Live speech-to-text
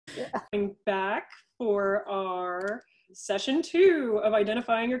coming back for our session 2 of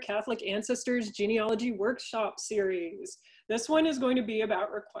Identifying Your Catholic Ancestors Genealogy Workshop Series. This one is going to be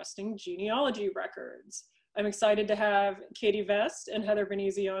about requesting genealogy records. I'm excited to have Katie Vest and Heather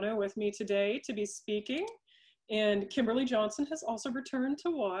Veneziano with me today to be speaking, and Kimberly Johnson has also returned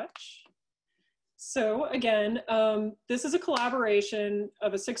to watch. So again, this is a collaboration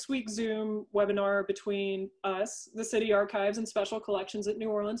of a 6-week Zoom webinar between us, the City Archives and Special Collections at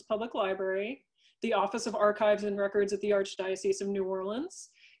New Orleans Public Library, the Office of Archives and Records at the Archdiocese of New Orleans,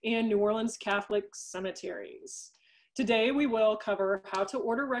 and New Orleans Catholic Cemeteries. Today we will cover how to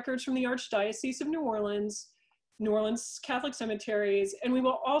order records from the Archdiocese of New Orleans Catholic Cemeteries, and we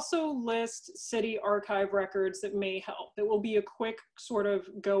will also list city archive records that may help. It will be a quick sort of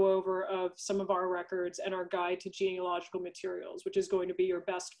go over of some of our records and our guide to genealogical materials, which is going to be your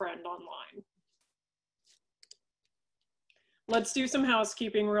best friend online. Let's do some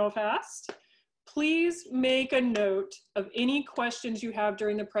housekeeping real fast. Please make a note of any questions you have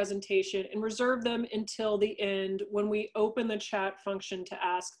during the presentation and reserve them until the end when we open the chat function to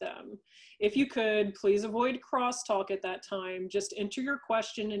ask them. If you could, please avoid crosstalk at that time. Just enter your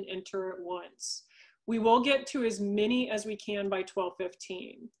question and enter it once. We will get to as many as we can by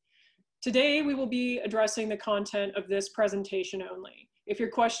 12:15. Today, we will be addressing the content of this presentation only. If your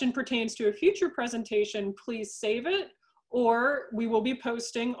question pertains to a future presentation, please save it, or we will be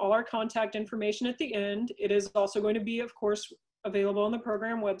posting all our contact information at the end. It is also going to be, of course, available on the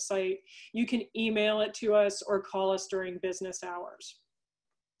program website. You can email it to us or call us during business hours.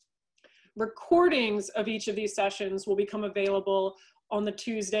 Recordings of each of these sessions will become available on the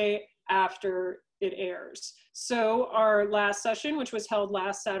Tuesday after it airs. So our last session, which was held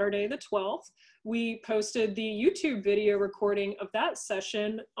last Saturday, the 12th, we posted the YouTube video recording of that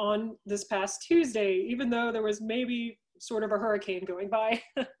session on this past Tuesday, even though there was maybe sort of a hurricane going by.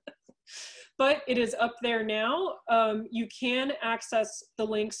 But it is up there now. You can access the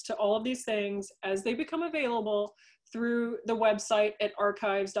links to all of these things as they become available through the website at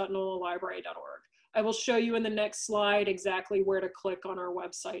archives.nolalibrary.org. I will show you in the next slide exactly where to click on our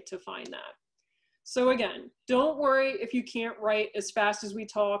website to find that. So again, don't worry if you can't write as fast as we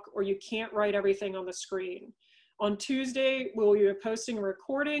talk or you can't write everything on the screen. On Tuesday, we'll be posting a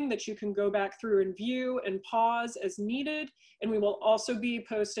recording that you can go back through and view and pause as needed, and we will also be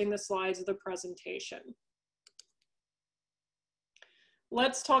posting the slides of the presentation.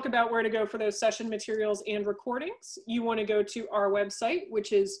 Let's talk about where to go for those session materials and recordings. You want to go to our website,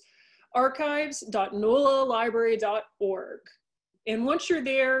 which is archives.nolalibrary.org. And once you're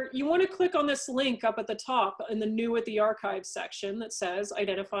there, you want to click on this link up at the top in the New at the Archives section that says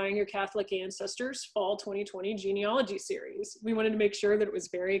Identifying Your Catholic Ancestors Fall 2020 Genealogy Series. We wanted to make sure that it was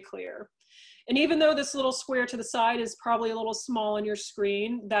very clear. And even though this little square to the side is probably a little small on your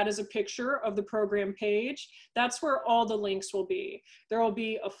screen, that is a picture of the program page. That's where all the links will be. There will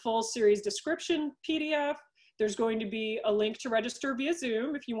be a full series description PDF. There's going to be a link to register via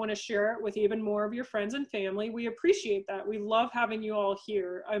Zoom if you want to share it with even more of your friends and family. We appreciate that. We love having you all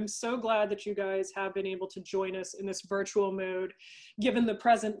here. I'm so glad that you guys have been able to join us in this virtual mode, given the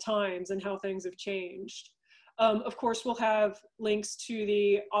present times and how things have changed. Of course, we'll have links to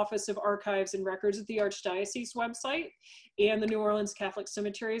the Office of Archives and Records at the Archdiocese website and the New Orleans Catholic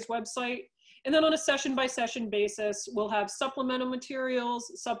Cemeteries website. And then on a session-by-session basis, we'll have supplemental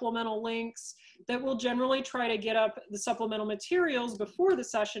materials, supplemental links that will generally try to get up the supplemental materials before the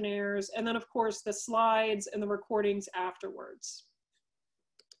session airs, and then of course the slides and the recordings afterwards.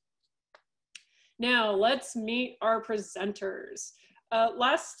 Now let's meet our presenters.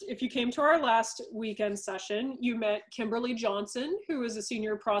 If you came to our last weekend session, you met Kimberly Johnson, who is a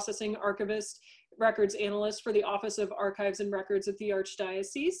senior processing archivist, records analyst for the Office of Archives and Records at the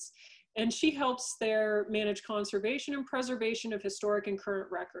Archdiocese. And she helps there manage conservation and preservation of historic and current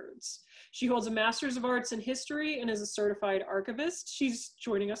records. She holds a Master's of Arts in History and is a certified archivist. She's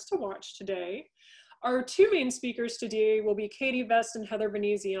joining us to watch today. Our two main speakers today will be Katie Vest and Heather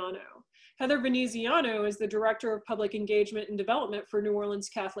Veneziano. Heather Veneziano is the Director of Public Engagement and Development for New Orleans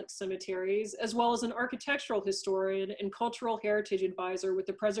Catholic Cemeteries, as well as an architectural historian and cultural heritage advisor with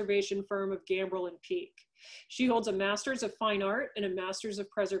the preservation firm of Gambrell and Peak. She holds a Master's of Fine Art and a Master's of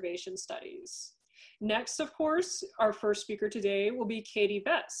Preservation Studies. Next, of course, our first speaker today will be Katie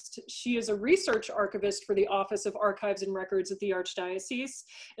Vest. She is a research archivist for the Office of Archives and Records at the Archdiocese.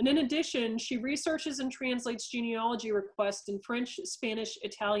 And in addition, she researches and translates genealogy requests in French, Spanish,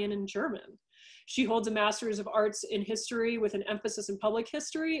 Italian, and German. She holds a Master's of Arts in History with an emphasis in public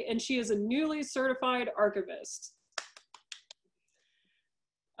history, and she is a newly certified archivist.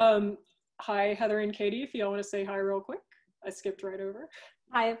 Hi, Heather and Katie, if y'all want to say hi real quick. I skipped right over.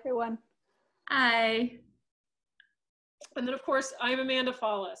 Hi, everyone. Hi. And then, of course, I'm Amanda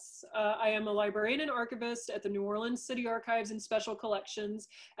Follis. I am a librarian and archivist at the New Orleans City Archives and Special Collections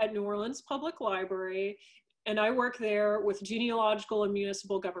at New Orleans Public Library, and I work there with genealogical and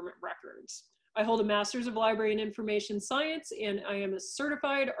municipal government records. I hold a Master's of Library and Information Science, and I am a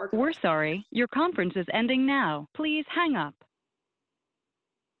certified archivist. We're sorry, your conference is ending now. Please hang up.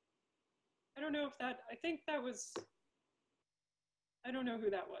 I don't know if that, I think that was, I don't know who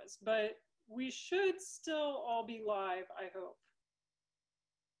that was, but we should still all be live, I hope.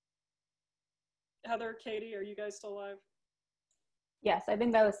 Heather, Katie, are you guys still live? Yes, I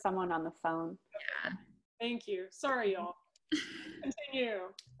think that was someone on the phone. Yeah. Thank you. Sorry, y'all. Continue.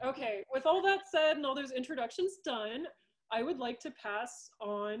 Okay, with all that said and all those introductions done, I would like to pass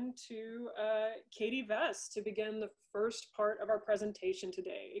on to Katie Vest to begin the first part of our presentation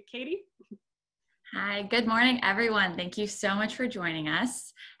today. Katie? Hi, good morning, everyone. Thank you so much for joining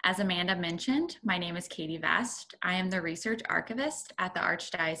us. As Amanda mentioned, my name is Katie Vest. I am the research archivist at the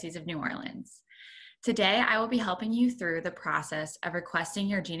Archdiocese of New Orleans. Today, I will be helping you through the process of requesting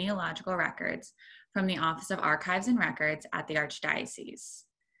your genealogical records from the Office of Archives and Records at the Archdiocese.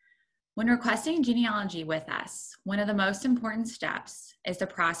 When requesting genealogy with us, one of the most important steps is the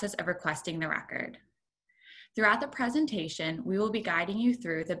process of requesting the record. Throughout the presentation, we will be guiding you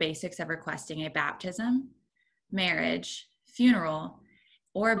through the basics of requesting a baptism, marriage, funeral,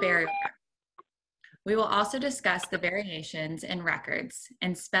 or a burial record. We will also discuss the variations in records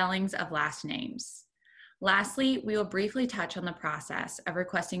and spellings of last names. Lastly, we will briefly touch on the process of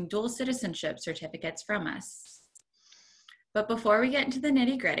requesting dual citizenship certificates from us. But before we get into the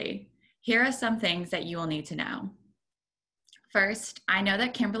nitty-gritty, here are some things that you will need to know. First, I know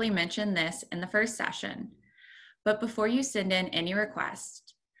that Kimberly mentioned this in the first session, but before you send in any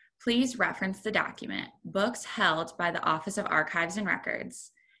request, please reference the document, Books Held by the Office of Archives and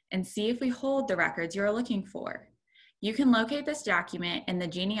Records, and see if we hold the records you are looking for. You can locate this document in the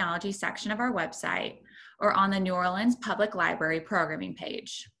genealogy section of our website or on the New Orleans Public Library programming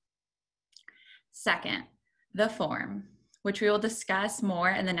page. Second, the form, which we will discuss more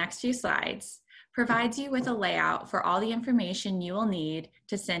in the next few slides, provides you with a layout for all the information you will need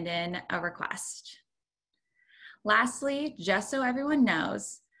to send in a request. Lastly, just so everyone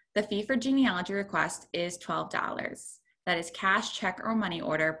knows, the fee for genealogy request is $12. That is cash, check, or money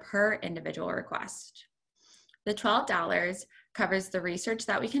order per individual request. The $12 covers the research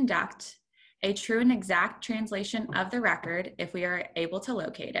that we conduct, a true and exact translation of the record if we are able to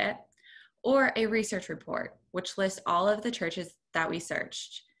locate it, or a research report, which lists all of the churches that we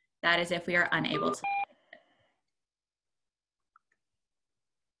searched. That is if we are unable to.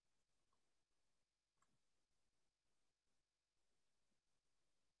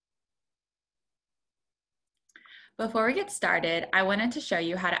 Before we get started, I wanted to show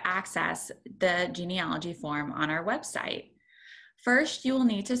you how to access the genealogy form on our website. First, you will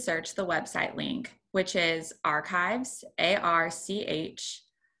need to search the website link, which is archives,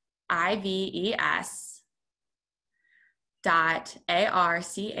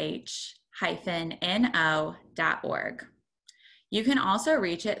 archives.no.org. You can also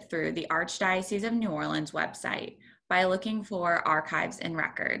reach it through the Archdiocese of New Orleans website by looking for Archives and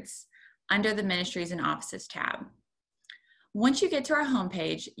Records under the Ministries and Offices tab. Once you get to our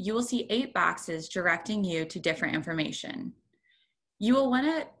homepage, you will see 8 boxes directing you to different information. You will want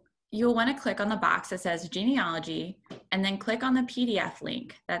to click on the box that says Genealogy, and then click on the PDF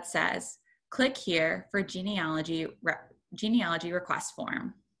link that says, click here for genealogy request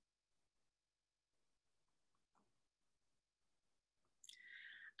form.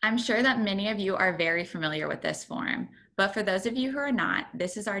 I'm sure that many of you are very familiar with this form, but for those of you who are not,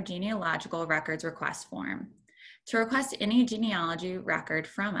 this is our genealogical records request form. To request any genealogy record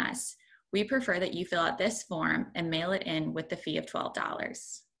from us, we prefer that you fill out this form and mail it in with the fee of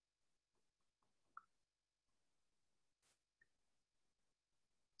 $12.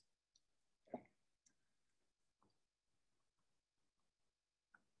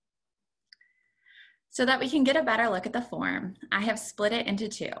 So that we can get a better look at the form, I have split it into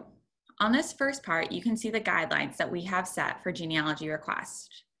 2. On this first part, you can see the guidelines that we have set for genealogy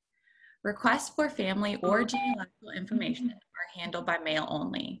request. Requests for family or genealogical information are handled by mail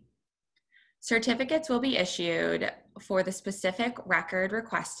only. Certificates will be issued for the specific record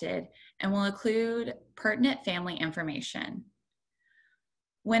requested and will include pertinent family information.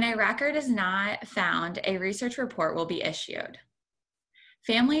 When a record is not found, a research report will be issued.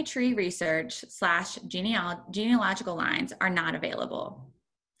 Family tree research / genealogical lines are not available.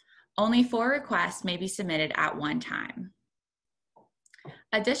 Only 4 requests may be submitted at one time.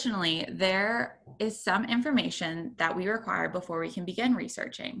 Additionally, there is some information that we require before we can begin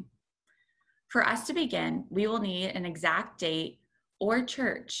researching. For us to begin, we will need an exact date or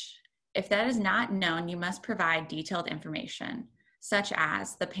church. If that is not known, you must provide detailed information, such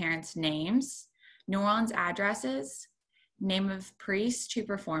as the parents' names, New Orleans addresses, name of priest to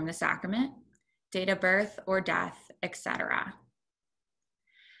perform the sacrament, date of birth or death, etc.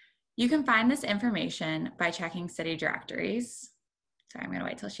 You can find this information by checking city directories. Sorry, I'm gonna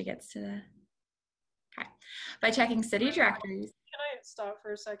wait till she gets to the, okay. By checking city directories. Can I stop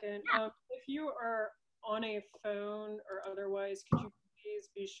for a second? If you are on a phone or otherwise, could you please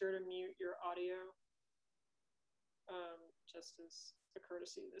be sure to mute your audio? Just as a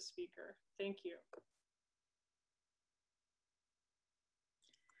courtesy to the speaker. Thank you.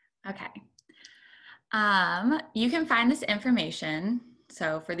 Okay. You can find this information,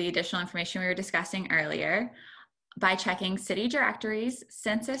 so for the additional information we were discussing earlier, by checking city directories,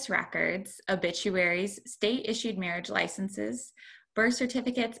 census records, obituaries, state-issued marriage licenses, birth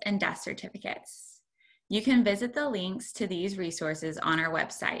certificates, and death certificates. You can visit the links to these resources on our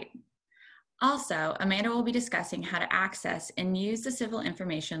website. Also, Amanda will be discussing how to access and use the civil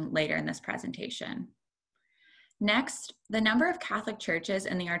information later in this presentation. Next, the number of Catholic churches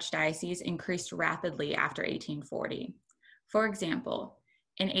in the Archdiocese increased rapidly after 1840. For example,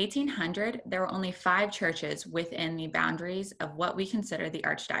 in 1800, there were only 5 churches within the boundaries of what we consider the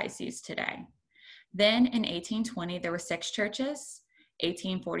Archdiocese today. Then in 1820, there were 6 churches.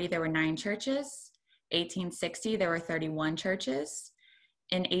 1840, there were 9 churches. 1860, there were 31 churches.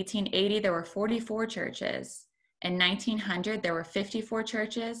 In 1880, there were 44 churches. In 1900, there were 54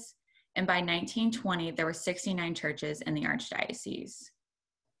 churches. And by 1920, there were 69 churches in the Archdiocese.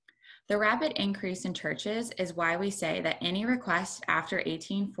 The rapid increase in churches is why we say that any request after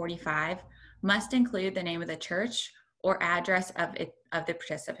 1845 must include the name of the church or address of the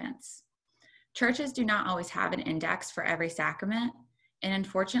participants. Churches do not always have an index for every sacrament, and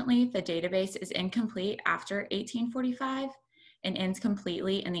unfortunately, the database is incomplete after 1845 and ends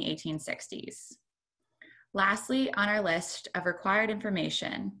completely in the 1860s. Lastly, on our list of required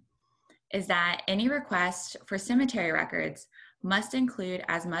information is that any request for cemetery records must include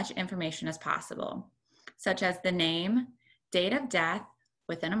as much information as possible, such as the name, date of death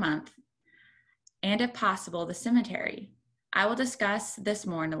within a month, and if possible, the cemetery. I will discuss this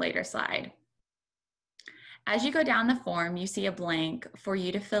more in a later slide. As you go down the form, you see a blank for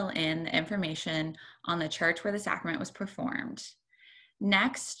you to fill in the information on the church where the sacrament was performed.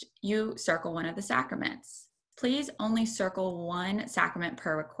 Next, you circle one of the sacraments. Please only circle one sacrament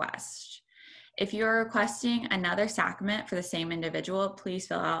per request. If you are requesting another sacrament for the same individual, please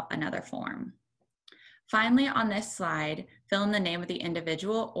fill out another form. Finally, on this slide, fill in the name of the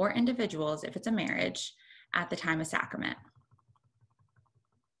individual or individuals, if it's a marriage, at the time of sacrament.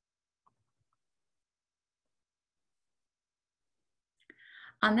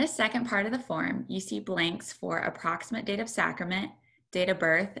 On this second part of the form, you see blanks for approximate date of sacrament, date of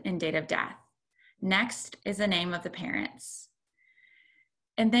birth, and date of death. Next is the name of the parents.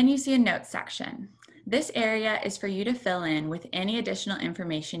 And then you see a notes section. This area is for you to fill in with any additional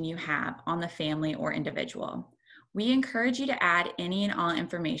information you have on the family or individual. We encourage you to add any and all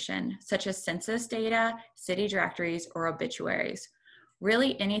information, such as census data, city directories, or obituaries.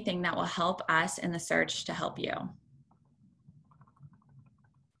 Really anything that will help us in the search to help you.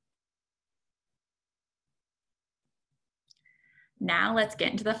 Now let's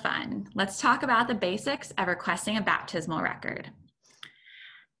get into the fun. Let's talk about the basics of requesting a baptismal record.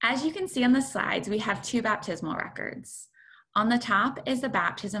 As you can see on the slides, we have 2 baptismal records. On the top is the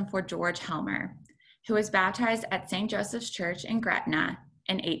baptism for George Helmer, who was baptized at St. Joseph's Church in Gretna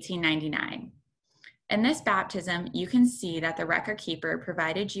in 1899. In this baptism, you can see that the record keeper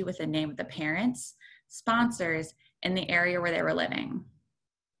provided you with the name of the parents, sponsors, and the area where they were living.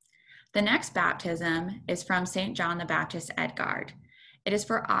 The next baptism is from St. John the Baptist Edgard. It is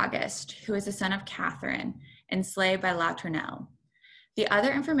for August, who is the son of Catherine, enslaved by La Tournelle. The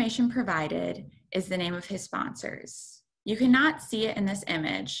other information provided is the name of his sponsors. You cannot see it in this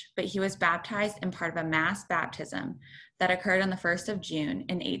image, but he was baptized in part of a mass baptism that occurred on the 1st of June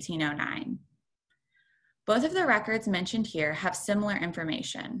in 1809. Both of the records mentioned here have similar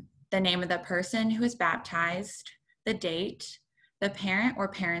information: the name of the person who was baptized, the date, the parent or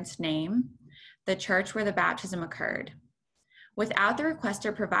parent's name, the church where the baptism occurred. Without the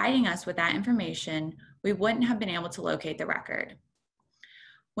requester providing us with that information, we wouldn't have been able to locate the record.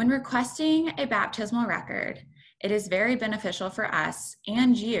 When requesting a baptismal record, it is very beneficial for us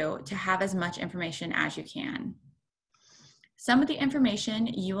and you to have as much information as you can. Some of the information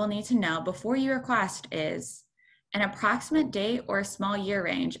you will need to know before you request is an approximate date or a small year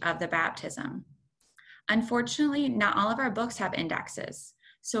range of the baptism. Unfortunately, not all of our books have indexes,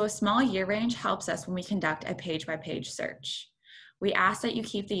 so a small year range helps us when we conduct a page-by-page search. We ask that you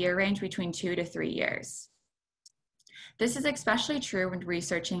keep the year range between 2 to 3 years. This is especially true when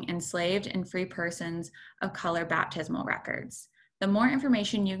researching enslaved and free persons of color baptismal records. The more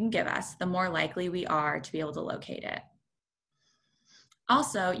information you can give us, the more likely we are to be able to locate it.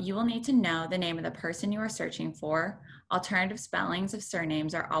 Also, you will need to know the name of the person you are searching for. Alternative spellings of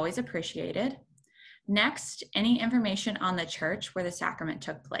surnames are always appreciated. Next, any information on the church where the sacrament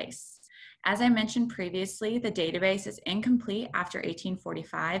took place. As I mentioned previously, the database is incomplete after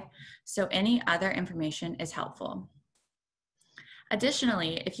 1845, so any other information is helpful.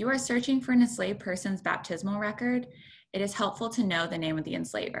 Additionally, if you are searching for an enslaved person's baptismal record, it is helpful to know the name of the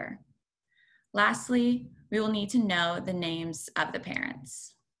enslaver. Lastly, we will need to know the names of the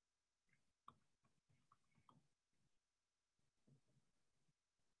parents.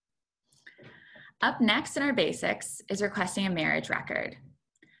 Up next in our basics is requesting a marriage record.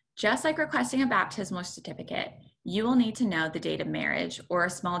 Just like requesting a baptismal certificate, you will need to know the date of marriage or a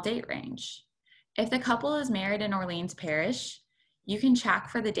small date range. If the couple is married in Orleans Parish, you can check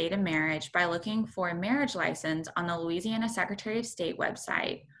for the date of marriage by looking for a marriage license on the Louisiana Secretary of State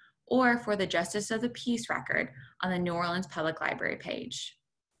website or for the Justice of the Peace record on the New Orleans Public Library page.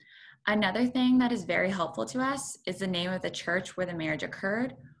 Another thing that is very helpful to us is the name of the church where the marriage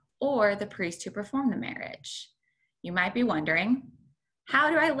occurred or the priest who performed the marriage. You might be wondering, how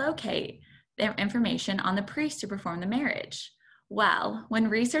do I locate the information on the priest who performed the marriage? Well, when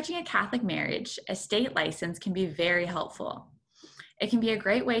researching a Catholic marriage, a state license can be very helpful. It can be a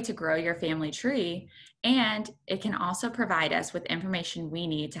great way to grow your family tree, and it can also provide us with information we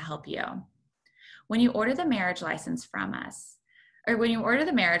need to help you. When you order the marriage license from us, or when you order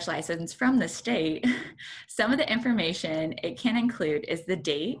the marriage license from the state, some of the information it can include is the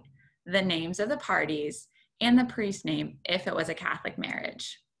date, the names of the parties, and the priest's name if it was a Catholic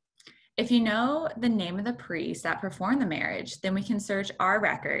marriage. If you know the name of the priest that performed the marriage, then we can search our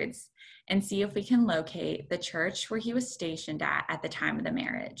records and see if we can locate the church where he was stationed at the time of the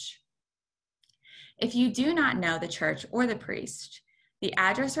marriage. If you do not know the church or the priest, the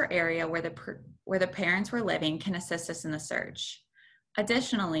address or area where the parents were living can assist us in the search.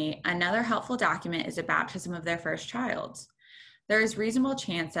 Additionally, another helpful document is a baptism of their first child. There is reasonable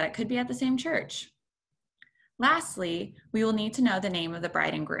chance that it could be at the same church. Lastly, we will need to know the name of the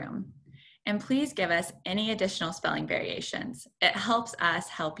bride and groom. And please give us any additional spelling variations. It helps us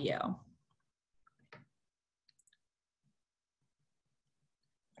help you.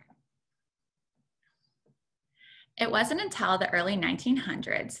 It wasn't until the early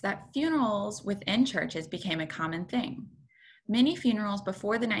 1900s that funerals within churches became a common thing. Many funerals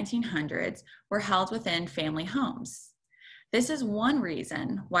before the 1900s were held within family homes. This is one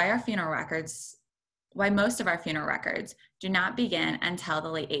reason why most of our funeral records do not begin until the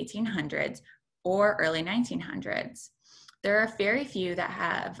late 1800s or early 1900s. There are very few that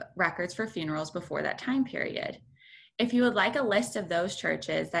have records for funerals before that time period. If you would like a list of those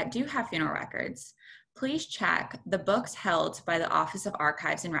churches that do have funeral records, please check the books held by the Office of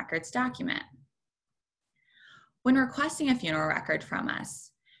Archives and Records document. When requesting a funeral record from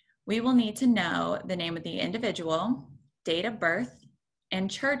us, we will need to know the name of the individual, date of birth, and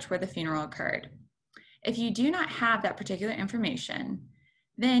church where the funeral occurred. If you do not have that particular information,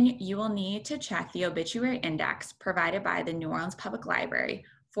 then you will need to check the obituary index provided by the New Orleans Public Library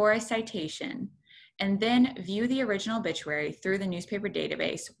for a citation, and then view the original obituary through the newspaper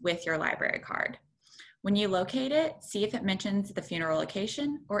database with your library card. When you locate it, see if it mentions the funeral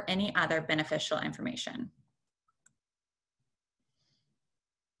location or any other beneficial information.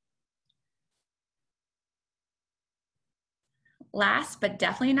 Last, but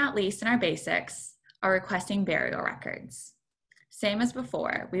definitely not least in our basics, are requesting burial records. Same as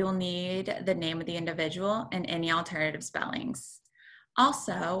before, we will need the name of the individual and any alternative spellings.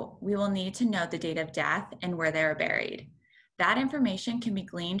 Also, we will need to know the date of death and where they are buried. That information can be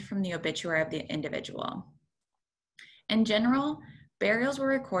gleaned from the obituary of the individual. In general, burials were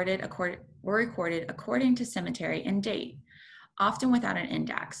recorded according to cemetery and date, often without an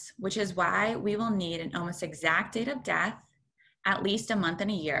index, which is why we will need an almost exact date of death, at least a month and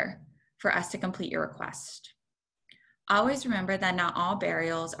a year, for us to complete your request. Always remember that not all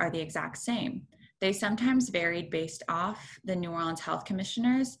burials are the exact same. They sometimes varied based off the New Orleans Health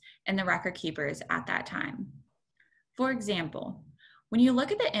Commissioners and the record keepers at that time. For example, when you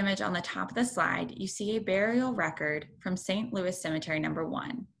look at the image on the top of the slide, you see a burial record from St. Louis Cemetery number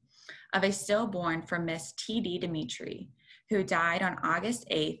 1 of a stillborn for Miss T.D. Dimitri, who died on August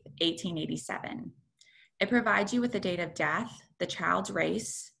 8, 1887. It provides you with the date of death, the child's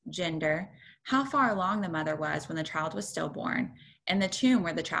race, gender, how far along the mother was when the child was stillborn, and the tomb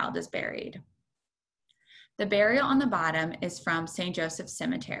where the child is buried. The burial on the bottom is from St. Joseph's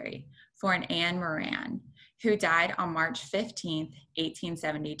Cemetery for an Anne Moran, who died on March 15,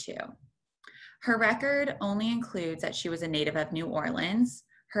 1872. Her record only includes that she was a native of New Orleans,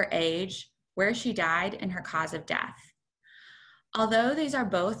 her age, where she died, and her cause of death. Although these are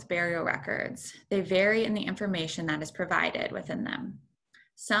both burial records, they vary in the information that is provided within them.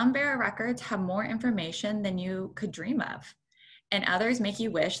 Some burial records have more information than you could dream of, and others make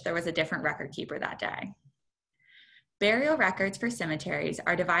you wish there was a different record keeper that day. Burial records for cemeteries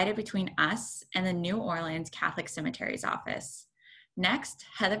are divided between us and the New Orleans Catholic Cemeteries office. Next,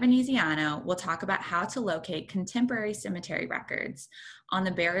 Heather Veneziano will talk about how to locate contemporary cemetery records on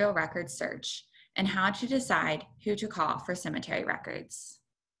the burial records search and how to decide who to call for cemetery records.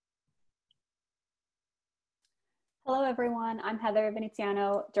 Hello, everyone. I'm Heather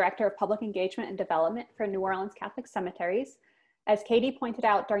Veneziano, Director of Public Engagement and Development for New Orleans Catholic Cemeteries. As Katie pointed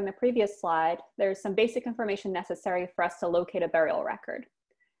out during the previous slide, there's some basic information necessary for us to locate a burial record.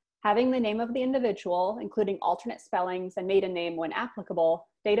 Having the name of the individual, including alternate spellings and maiden name when applicable,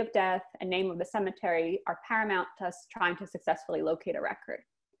 date of death, and name of the cemetery are paramount to us trying to successfully locate a record.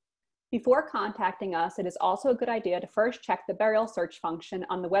 Before contacting us, it is also a good idea to first check the burial search function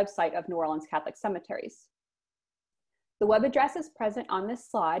on the website of New Orleans Catholic Cemeteries. The web address is present on this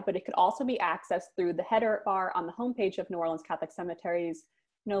slide, but it could also be accessed through the header bar on the homepage of New Orleans Catholic Cemeteries,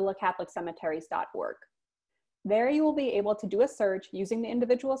 nolacatholiccemeteries.org. There you will be able to do a search using the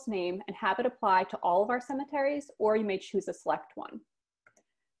individual's name and have it apply to all of our cemeteries, or you may choose a select one.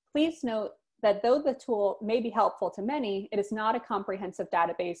 Please note that though the tool may be helpful to many, it is not a comprehensive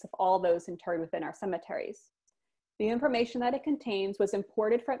database of all those interred within our cemeteries. The information that it contains was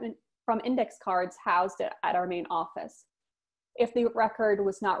imported from index cards housed at our main office. If the record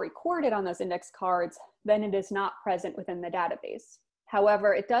was not recorded on those index cards, then it is not present within the database.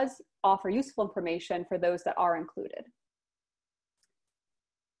 However, it does offer useful information for those that are included.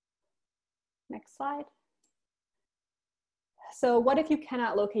 Next slide. So what if you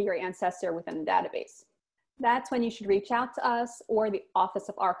cannot locate your ancestor within the database? That's when you should reach out to us or the Office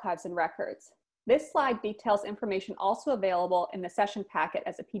of Archives and Records. This slide details information also available in the session packet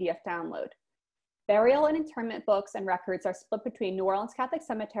as a PDF download. Burial and interment books and records are split between New Orleans Catholic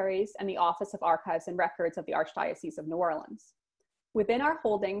Cemeteries and the Office of Archives and Records of the Archdiocese of New Orleans. Within our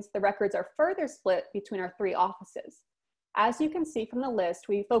holdings, the records are further split between our 3 offices. As you can see from the list,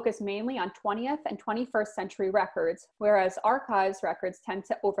 we focus mainly on 20th and 21st century records, whereas archives records tend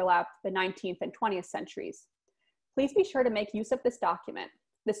to overlap the 19th and 20th centuries. Please be sure to make use of this document.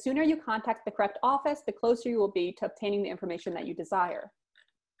 The sooner you contact the correct office, the closer you will be to obtaining the information that you desire.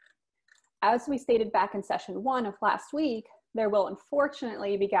 As we stated back in session 1 of last week, there will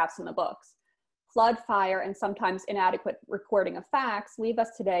unfortunately be gaps in the books. Flood, fire, and sometimes inadequate recording of facts leave us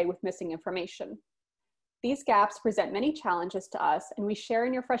today with missing information. These gaps present many challenges to us, and we share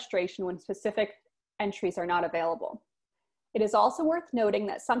in your frustration when specific entries are not available. It is also worth noting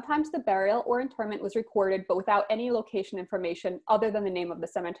that sometimes the burial or interment was recorded but without any location information other than the name of the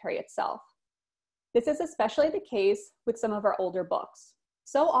cemetery itself. This is especially the case with some of our older books.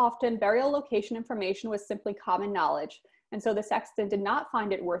 So often, burial location information was simply common knowledge, and so the sexton did not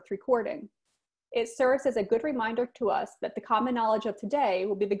find it worth recording. It serves as a good reminder to us that the common knowledge of today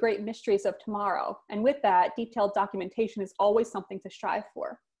will be the great mysteries of tomorrow, and with that, detailed documentation is always something to strive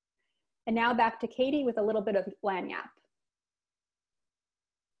for. And now back to Katie with a little bit of Lagniappe.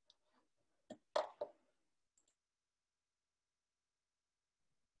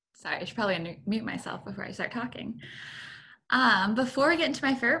 Sorry, I should probably unmute myself before I start talking. Before we get into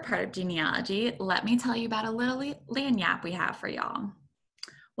my favorite part of genealogy, let me tell you about a little lagniappe we have for y'all.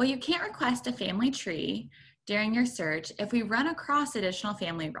 Well, you can't request a family tree during your search. If we run across additional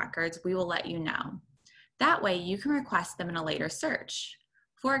family records, we will let you know. That way you can request them in a later search.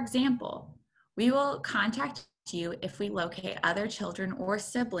 For example, we will contact you if we locate other children or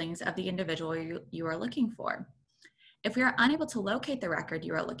siblings of the individual you are looking for. If we are unable to locate the record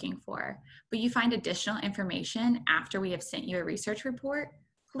you are looking for, but you find additional information after we have sent you a research report,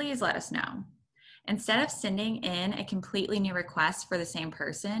 please let us know. Instead of sending in a completely new request for the same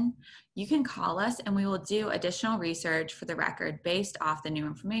person, you can call us and we will do additional research for the record based off the new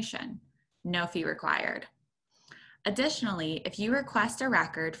information. No fee required. Additionally, if you request a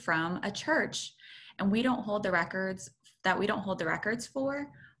record from a church and we don't hold the records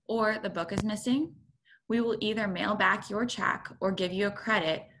for, or the book is missing, we will either mail back your check or give you a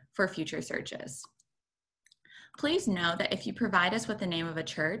credit for future searches. Please know that if you provide us with the name of a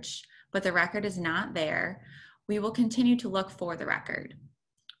church, but the record is not there, we will continue to look for the record.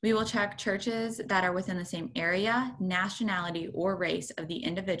 We will check churches that are within the same area, nationality, or race of the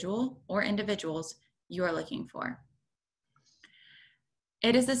individual or individuals you are looking for.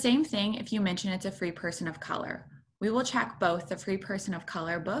 It is the same thing if you mention it's a free person of color. We will check both the free person of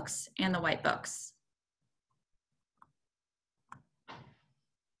color books and the white books.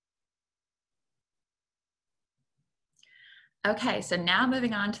 Okay, so now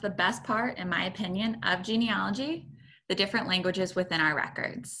moving on to the best part, in my opinion, of genealogy, the different languages within our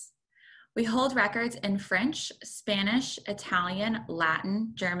records. We hold records in French, Spanish, Italian,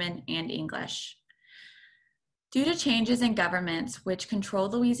 Latin, German, and English. Due to changes in governments which control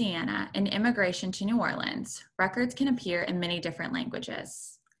Louisiana and immigration to New Orleans, records can appear in many different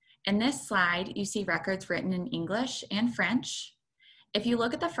languages. In this slide, you see records written in English and French. If you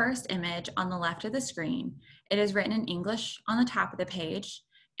look at the first image on the left of the screen, it is written in English on the top of the page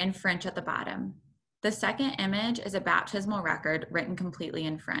and French at the bottom. The second image is a baptismal record written completely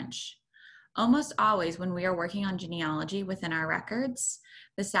in French. Almost always when we are working on genealogy within our records,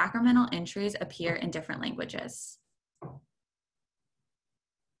 the sacramental entries appear in different languages.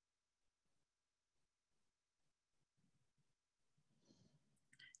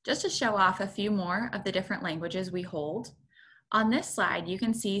 Just to show off a few more of the different languages we hold, on this slide you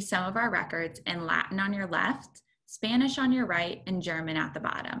can see some of our records in Latin on your left, Spanish on your right, and German at the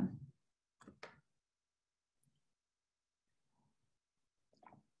bottom.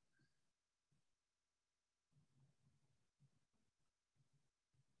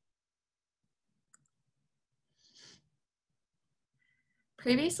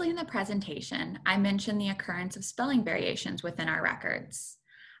 Previously in the presentation, I mentioned the occurrence of spelling variations within our records.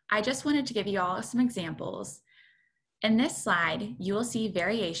 I just wanted to give you all some examples. In this slide, you will see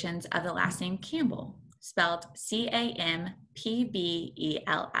variations of the last name Campbell, spelled C-A-M-P-B-E-L-L.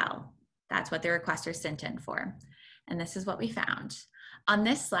 That's what the requester sent in for. And this is what we found. On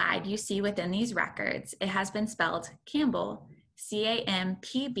this slide, you see within these records, it has been spelled Campbell, C-A-M-P-B-E-L-L,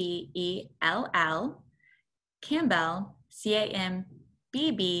 Campbell, C-A-M-B-B-E-L-L,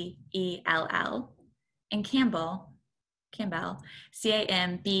 and Campbell,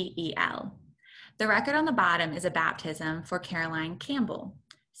 C-A-M-B-E-L. The record on the bottom is a baptism for Caroline Campbell,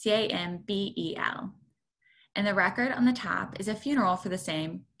 C-A-M-B-E-L. And the record on the top is a funeral for the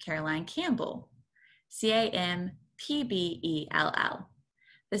same Caroline Campbell, C-A-M-P-B-E-L-L.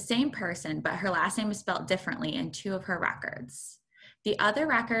 The same person, but her last name is spelled differently in two of her records. The other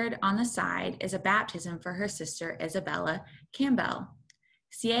record on the side is a baptism for her sister Isabella Campbell,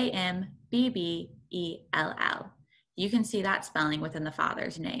 C-A-M-B-B-E-L-L. You can see that spelling within the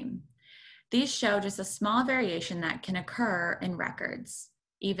father's name. These show just a small variation that can occur in records,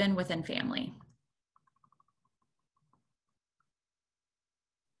 even within family.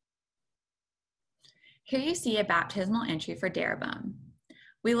 Here you see a baptismal entry for Terrebonne.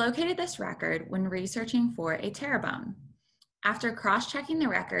 We located this record when researching for a Terrebonne. After cross-checking the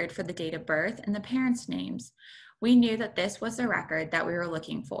record for the date of birth and the parents' names, we knew that this was the record that we were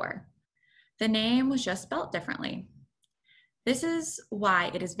looking for. The name was just spelled differently. This is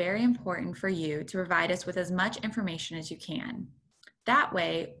why it is very important for you to provide us with as much information as you can. That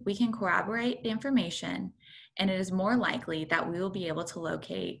way, we can corroborate the information, and it is more likely that we will be able to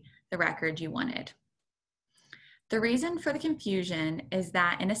locate the record you wanted. The reason for the confusion is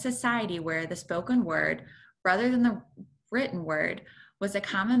that in a society where the spoken word, rather than the written word, was a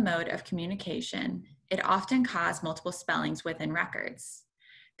common mode of communication, it often caused multiple spellings within records.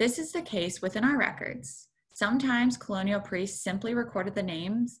 This is the case within our records. Sometimes colonial priests simply recorded the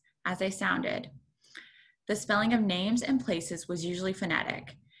names as they sounded. The spelling of names and places was usually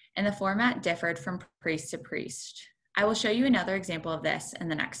phonetic, and the format differed from priest to priest. I will show you another example of this in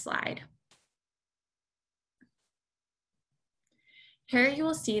the next slide. Here you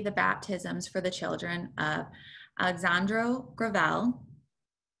will see the baptisms for the children of Alexandro Gravier,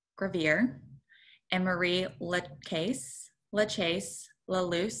 and Marie Lachaise,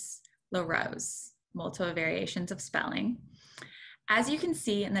 Laluse, LaRose, multiple variations of spelling. As you can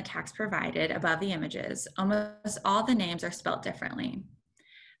see in the text provided above the images, almost all the names are spelled differently.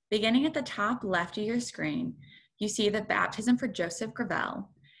 Beginning at the top left of your screen, you see the baptism for Joseph Gravel.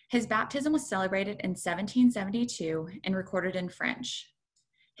 His baptism was celebrated in 1772 and recorded in French.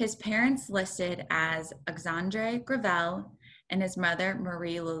 His parents listed as Alexandre Gravel and his mother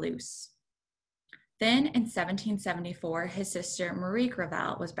Marie Laluse. Then in 1774, his sister Marie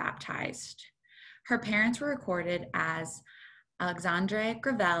Gravel was baptized. Her parents were recorded as Alexandre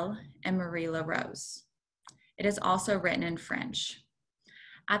Gravel and Marie LaRose. It is also written in French.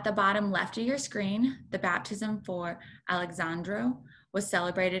 At the bottom left of your screen, the baptism for Alexandro was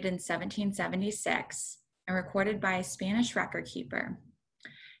celebrated in 1776 and recorded by a Spanish record keeper.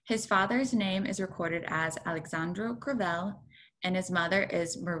 His father's name is recorded as Alexandro Crevel, and his mother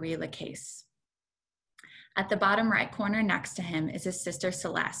is Marie Lacasse. At the bottom right corner next to him is his sister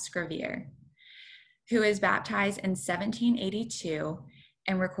Celeste Gravier, who is baptized in 1782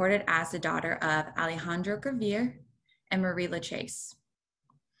 and recorded as the daughter of Alejandro Gravier and Marie Lachaise.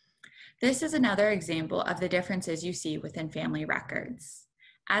 This is another example of the differences you see within family records.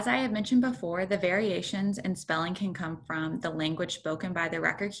 As I have mentioned before, the variations in spelling can come from the language spoken by the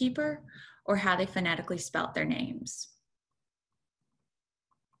record keeper or how they phonetically spelt their names.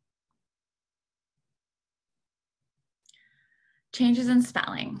 Changes in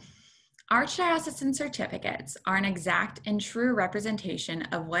spelling. Archdiocesan certificates are an exact and true representation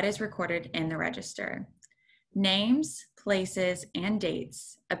of what is recorded in the register. Names, places, and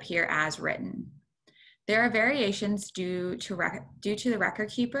dates appear as written. There are variations due to the record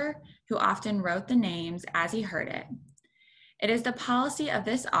keeper, who often wrote the names as he heard it. It is the policy of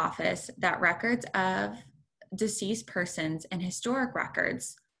this office that records of deceased persons and historic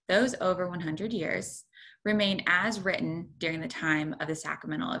records, those over 100 years, remain as written during the time of the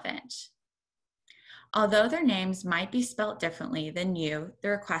sacramental event. Although their names might be spelt differently than you, the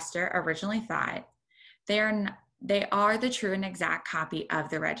requester, originally thought, they are the true and exact copy of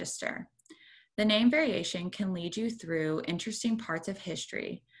the register. The name variation can lead you through interesting parts of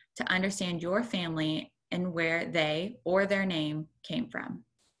history to understand your family and where they or their name came from.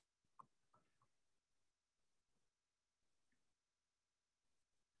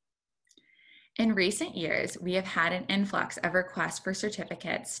 In recent years, we have had an influx of requests for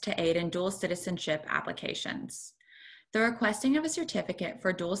certificates to aid in dual citizenship applications. The requesting of a certificate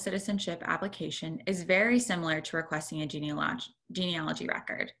for dual citizenship application is very similar to requesting a genealogy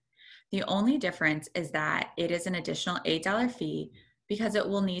record. The only difference is that it is an additional $8 fee because it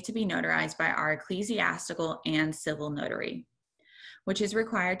will need to be notarized by our ecclesiastical and civil notary, which is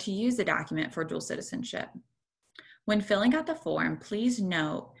required to use the document for dual citizenship. When filling out the form, please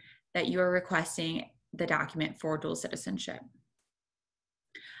note that you are requesting the document for dual citizenship.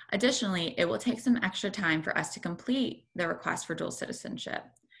 Additionally, it will take some extra time for us to complete the request for dual citizenship.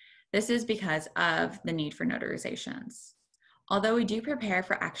 This is because of the need for notarizations. Although we do prepare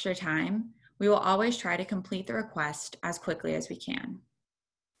for extra time, we will always try to complete the request as quickly as we can.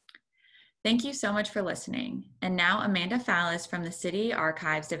 Thank you so much for listening. And now Amanda Fallis from the City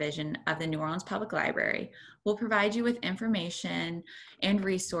Archives Division of the New Orleans Public Library will provide you with information and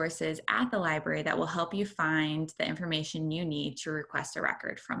resources at the library that will help you find the information you need to request a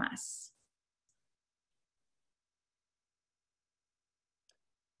record from us.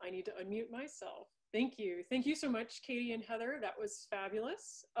 I need to unmute myself. Thank you. Thank you so much, Katie and Heather. That was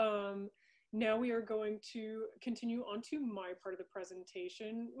fabulous. Now we are going to continue on to my part of the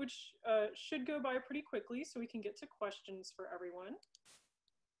presentation, which should go by pretty quickly so we can get to questions for everyone.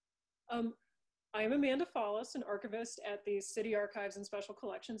 I am Amanda Fallis, an archivist at the City Archives and Special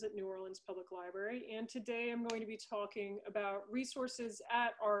Collections at New Orleans Public Library. And today I'm going to be talking about resources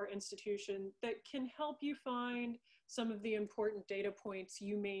at our institution that can help you find some of the important data points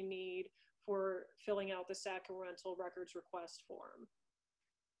you may need for filling out the sacramental records request form.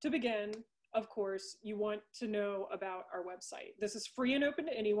 To begin, of course, you want to know about our website. This is free and open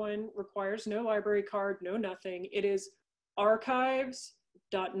to anyone, requires no library card, no nothing. It is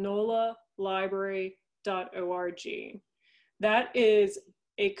archives.nolalibrary.org. That is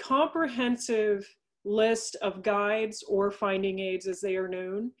a comprehensive list of guides or finding aids, as they are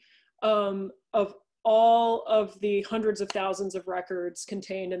known, of all of the hundreds of thousands of records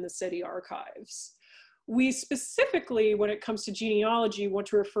contained in the city archives. We specifically, when it comes to genealogy, want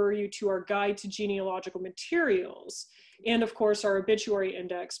to refer you to our guide to genealogical materials and, of course, our obituary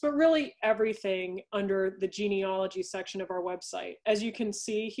index, but really everything under the genealogy section of our website. As you can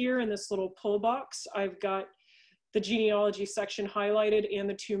see here in this little pull box, I've got the genealogy section highlighted and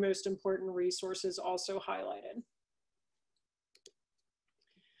the two most important resources also highlighted.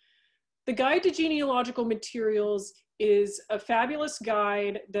 The Guide to Genealogical Materials is a fabulous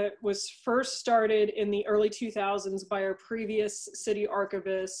guide that was first started in the early 2000s by our previous city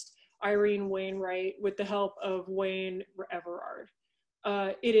archivist, Irene Wainwright, with the help of Wayne Everard.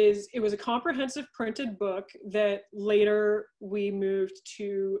 It was a comprehensive printed book that later we moved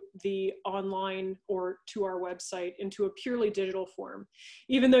to the online or to our website into a purely digital form.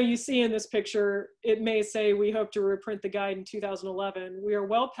 Even though you see in this picture, it may say we hope to reprint the guide in 2011. We are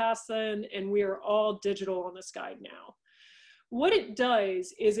well past then, and we are all digital on this guide now. What it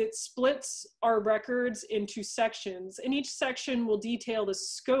does is it splits our records into sections, and each section will detail the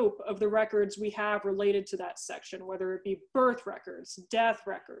scope of the records we have related to that section, whether it be birth records, death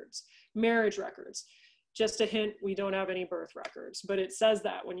records, marriage records. Just a hint, we don't have any birth records, but it says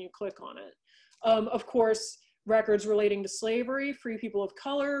that when you click on it. Of course, records relating to slavery, free people of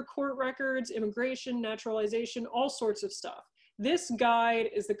color, court records, immigration, naturalization, all sorts of stuff. This guide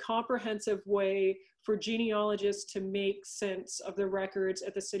is the comprehensive way for genealogists to make sense of the records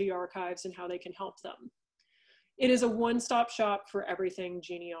at the city archives and how they can help them. It is a one-stop shop for everything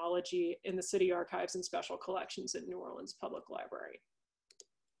genealogy in the city archives and special collections at New Orleans Public Library.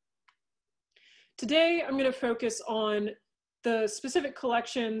 Today, I'm going to focus on the specific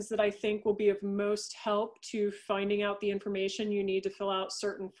collections that I think will be of most help to finding out the information you need to fill out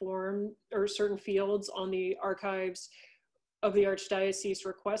certain form or certain fields on the archives of the Archdiocese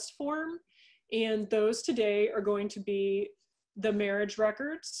request form. And those today are going to be the marriage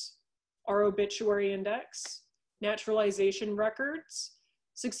records, our obituary index, naturalization records,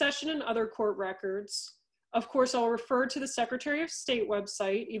 succession and other court records. Of course, I'll refer to the Secretary of State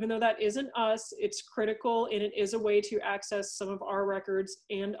website. Even though that isn't us, it's critical and it is a way to access some of our records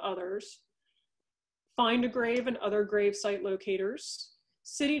and others. Find a grave and other grave site locators,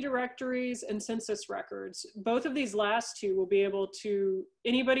 city directories, and census records. Both of these last two will be able to,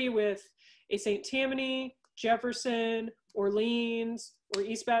 anybody with a St. Tammany, Jefferson, Orleans, or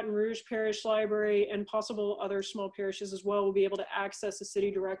East Baton Rouge Parish Library, and possible other small parishes as well, will be able to access the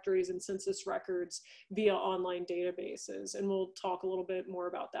city directories and census records via online databases. And we'll talk a little bit more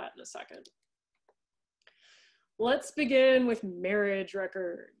about that in a second. Let's begin with marriage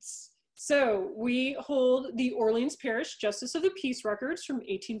records. So we hold the Orleans Parish Justice of the Peace records from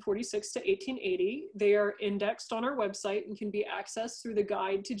 1846 to 1880. They are indexed on our website and can be accessed through the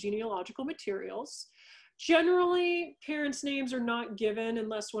Guide to Genealogical Materials. Generally, parents' names are not given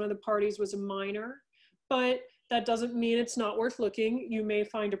unless one of the parties was a minor, but that doesn't mean it's not worth looking. You may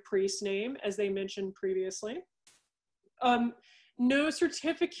find a priest's name, as they mentioned previously. No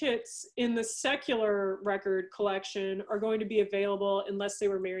certificates in the secular record collection are going to be available unless they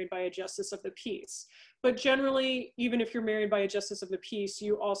were married by a justice of the peace. But generally, even if you're married by a justice of the peace,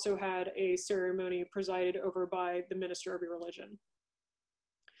 you also had a ceremony presided over by the minister of your religion.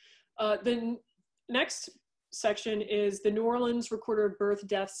 The next section is the New Orleans Recorder of Birth,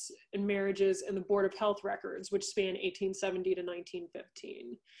 Deaths, and Marriages and the Board of Health Records, which span 1870 to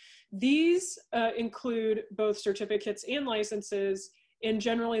 1915. These include both certificates and licenses, and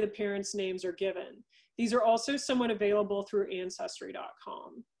generally the parents' names are given. These are also somewhat available through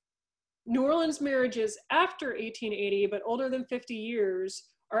Ancestry.com. New Orleans marriages after 1880, but older than 50 years,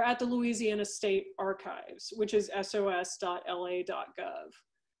 are at the Louisiana State Archives, which is sos.la.gov.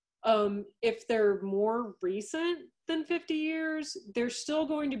 If they're more recent than 50 years, they're still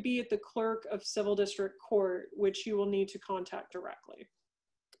going to be at the Clerk of Civil District Court, which you will need to contact directly.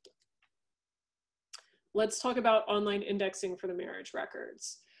 Let's talk about online indexing for the marriage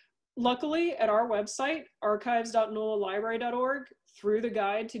records. Luckily, at our website, archives.nolalibrary.org, through the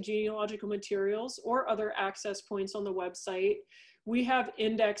Guide to Genealogical Materials or other access points on the website, we have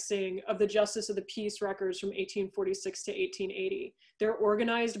indexing of the Justice of the Peace records from 1846 to 1880. They're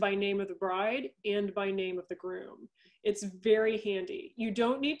organized by name of the bride and by name of the groom. It's very handy. You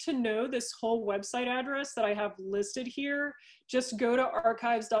don't need to know this whole website address that I have listed here. Just go to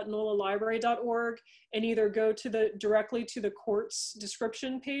archives.nolalibrary.org and either go to directly to the court's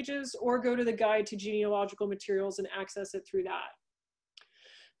description pages or go to the Guide to Genealogical Materials and access it through that.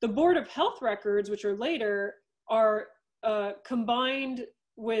 The Board of Health records, which are later, are combined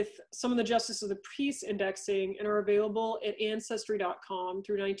with some of the Justice of the Peace indexing and are available at Ancestry.com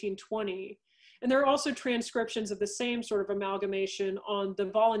through 1920. And there are also transcriptions of the same sort of amalgamation on the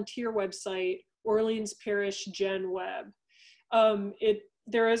volunteer website, Orleans Parish Gen Web.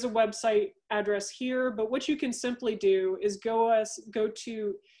 There is a website address here, but what you can simply do is go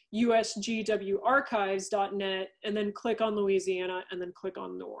to usgwarchives.net and then click on Louisiana and then click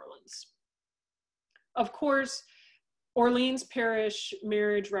on New Orleans. Of course, Orleans Parish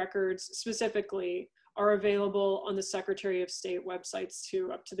marriage records specifically are available on the Secretary of State websites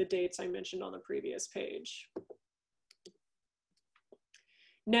too, up to the dates I mentioned on the previous page.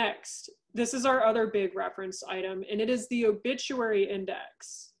 Next, this is our other big reference item, and it is the Obituary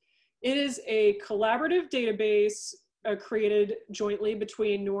Index. It is a collaborative database created jointly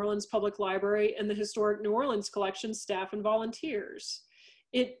between New Orleans Public Library and the Historic New Orleans Collection staff and volunteers.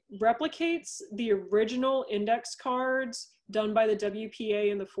 It replicates the original index cards done by the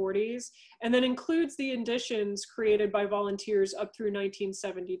WPA in the 40s, and then includes the additions created by volunteers up through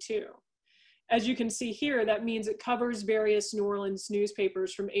 1972. As you can see here, that means it covers various New Orleans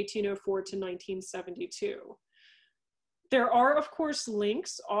newspapers from 1804 to 1972. There are, of course,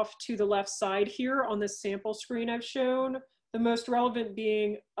 links off to the left side here on this sample screen I've shown, the most relevant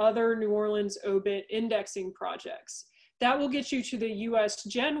being other New Orleans obit indexing projects. That will get you to the US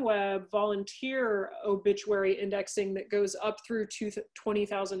GenWeb volunteer obituary indexing that goes up through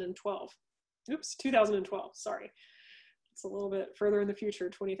 2012. Oops, 2012, sorry. It's a little bit further in the future,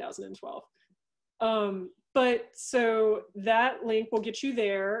 2012. But so that link will get you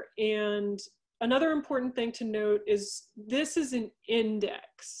there. And another important thing to note is this is an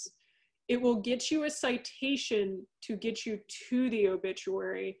index. It will get you a citation to get you to the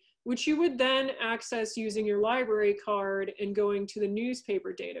obituary, which you would then access using your library card and going to the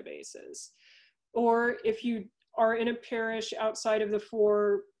newspaper databases. Or if you are in a parish outside of the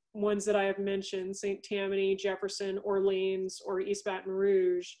 4 ones that I have mentioned, St. Tammany, Jefferson, Orleans, or East Baton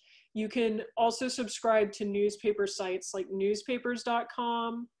Rouge, you can also subscribe to newspaper sites like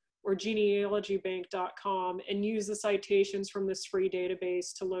newspapers.com or genealogybank.com and use the citations from this free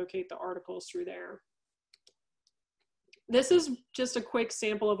database to locate the articles through there. This is just a quick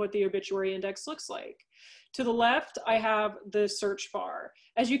sample of what the obituary index looks like. To the left, I have the search bar.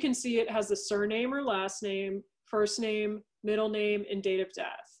 As you can see, it has the surname or last name, first name, middle name, and date of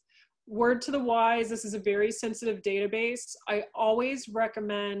death. Word to the wise, this is a very sensitive database. I always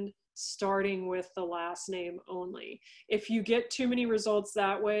recommend starting with the last name only. If you get too many results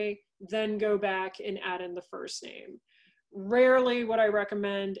that way, then go back and add in the first name. Rarely would I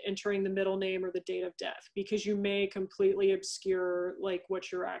recommend entering the middle name or the date of death because you may completely obscure like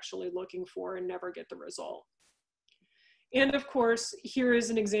what you're actually looking for and never get the result. And of course, here is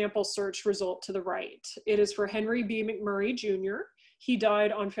an example search result to the right. It is for Henry B. McMurray Jr. He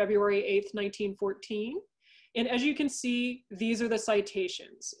died on February 8th, 1914. And as you can see, these are the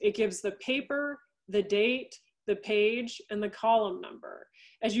citations. It gives the paper, the date, the page, and the column number.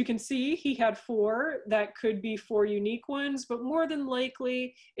 As you can see, he had 4. That could be 4 unique ones, but more than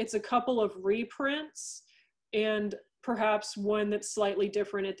likely, it's a couple of reprints and perhaps one that's slightly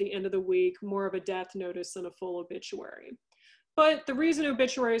different at the end of the week, more of a death notice than a full obituary. But the reason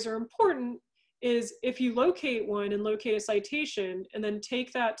obituaries are important is if you locate one and locate a citation and then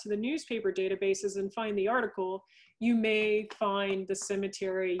take that to the newspaper databases and find the article, you may find the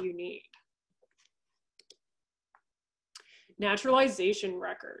cemetery you need. Naturalization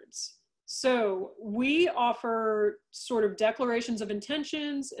records. So we offer sort of declarations of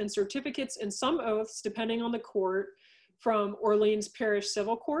intentions and certificates and some oaths, depending on the court, from Orleans Parish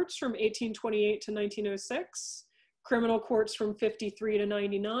Civil Courts from 1828 to 1906, criminal courts from 53 to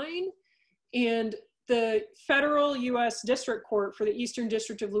 99, and the federal U.S. District Court for the Eastern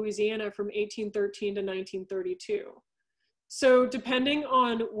District of Louisiana from 1813 to 1932. So depending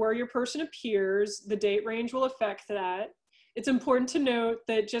on where your person appears, the date range will affect that. It's important to note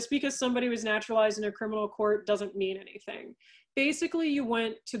that just because somebody was naturalized in a criminal court doesn't mean anything. Basically, you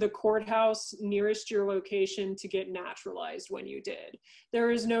went to the courthouse nearest your location to get naturalized when you did.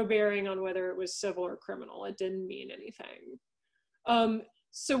 There is no bearing on whether it was civil or criminal. It didn't mean anything.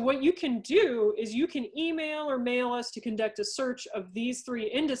 So what you can do is you can email or mail us to conduct a search of these 3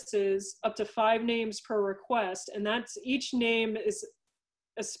 indices, up to 5 names per request, and that's each name is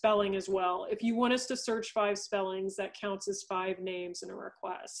a spelling as well. If you want us to search 5 spellings, that counts as 5 names in a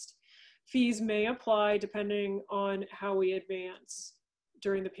request. Fees may apply depending on how we advance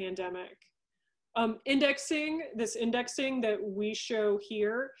during the pandemic. This indexing that we show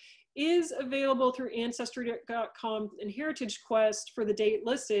here is available through Ancestry.com and Heritage Quest for the date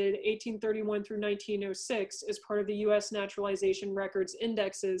listed, 1831 through 1906, as part of the U.S. Naturalization Records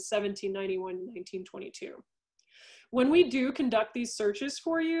Indexes 1791 to 1922. When we do conduct these searches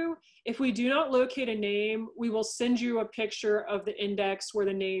for you, if we do not locate a name, we will send you a picture of the index where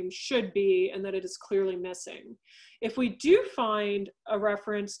the name should be and that it is clearly missing. If we do find a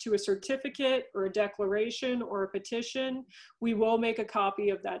reference to a certificate or a declaration or a petition, we will make a copy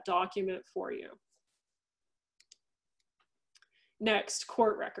of that document for you. Next,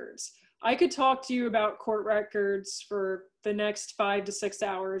 court records. I could talk to you about court records for the next 5 to 6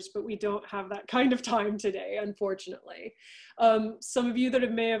 hours, but we don't have that kind of time today, unfortunately. Some of you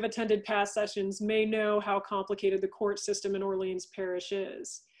that may have attended past sessions may know how complicated the court system in Orleans Parish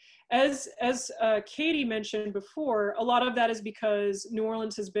is. As Katie mentioned before, a lot of that is because New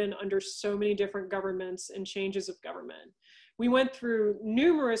Orleans has been under so many different governments and changes of government. We went through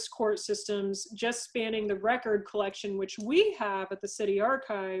numerous court systems just spanning the record collection, which we have at the city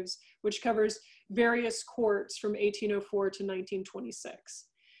archives, which covers various courts from 1804 to 1926.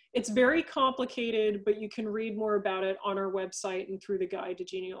 It's very complicated, but you can read more about it on our website and through the Guide to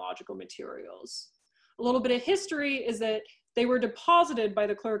Genealogical Materials. A little bit of history is that they were deposited by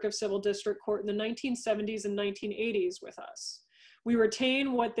the Clerk of Civil District Court in the 1970s and 1980s with us. We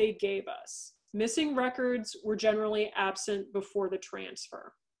retain what they gave us. Missing records were generally absent before the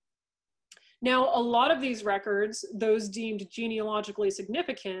transfer. Now, a lot of these records, those deemed genealogically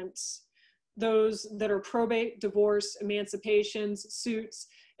significant, those that are probate, divorce, emancipations, suits,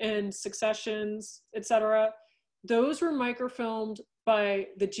 and successions, etc., those were microfilmed by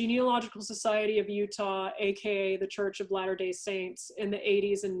the Genealogical Society of Utah, aka the Church of Latter-day Saints, in the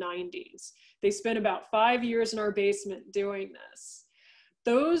 80s and 90s. They spent about 5 years in our basement doing this.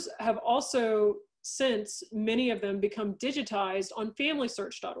 Those have also, since many of them, become digitized on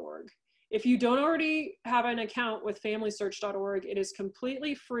FamilySearch.org. If you don't already have an account with FamilySearch.org, it is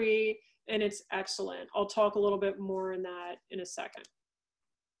completely free and it's excellent. I'll talk a little bit more in that in a second.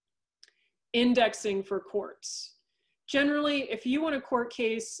 Indexing for courts. Generally, if you want a court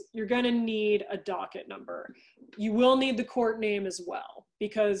case, you're going to need a docket number. You will need the court name as well,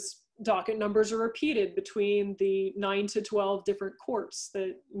 because docket numbers are repeated between the 9 to 12 different courts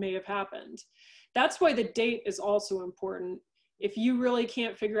that may have happened. That's why the date is also important. If you really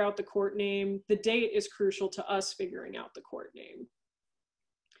can't figure out the court name, the date is crucial to us figuring out the court name.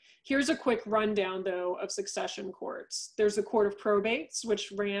 Here's a quick rundown, though, of succession courts. There's the Court of Probates,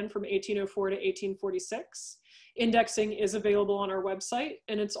 which ran from 1804 to 1846. Indexing is available on our website,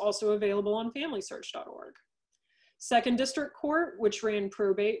 and it's also available on FamilySearch.org. Second District Court, which ran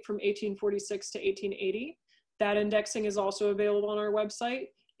probate from 1846 to 1880. That indexing is also available on our website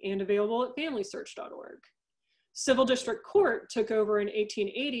and available at FamilySearch.org. Civil District Court took over in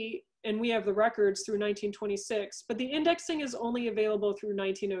 1880, and we have the records through 1926, but the indexing is only available through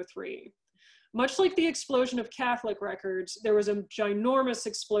 1903. Much like the explosion of Catholic records, there was a ginormous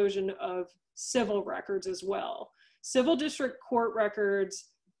explosion of civil records as well. Civil District Court records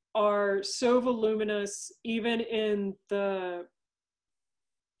are so voluminous, even in the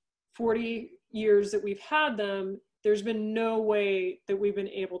 40 years that we've had them, there's been no way that we've been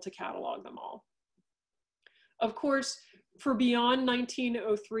able to catalog them all. Of course, for beyond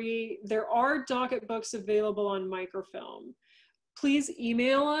 1903, there are docket books available on microfilm. Please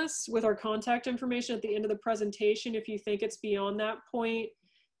email us with our contact information at the end of the presentation if you think it's beyond that point,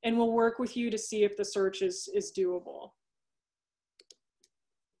 and we'll work with you to see if the search is doable.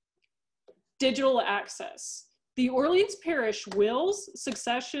 Digital access. The Orleans Parish wills,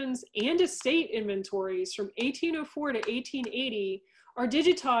 successions, and estate inventories from 1804 to 1880 are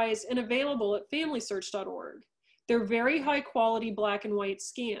digitized and available at FamilySearch.org. They're very high quality black and white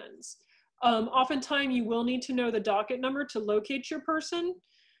scans. Oftentimes you will need to know the docket number to locate your person,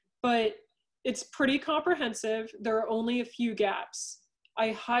 but it's pretty comprehensive. There are only a few gaps. I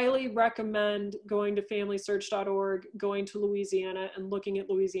highly recommend going to FamilySearch.org, going to Louisiana, and looking at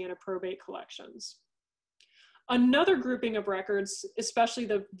Louisiana probate collections. Another grouping of records, especially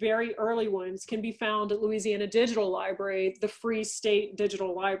the very early ones, can be found at Louisiana Digital Library, the Free State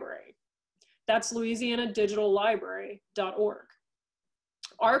Digital Library. That's louisianadigitallibrary.org.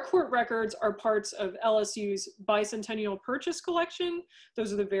 Our court records are parts of LSU's Bicentennial Purchase Collection.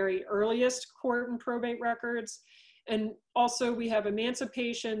 Those are the very earliest court and probate records. And also we have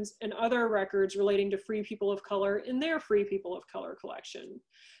emancipations and other records relating to free people of color in their Free People of Color collection.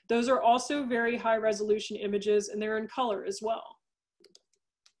 Those are also very high resolution images, and they're in color as well.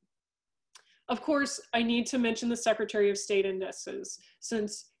 Of course, I need to mention the Secretary of State indices,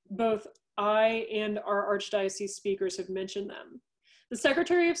 since both I and our Archdiocese speakers have mentioned them. The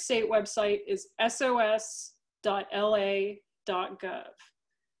Secretary of State website is sos.la.gov.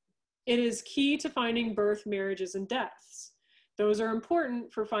 It is key to finding birth, marriages, and deaths. Those are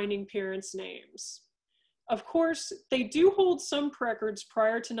important for finding parents' names. Of course, they do hold some records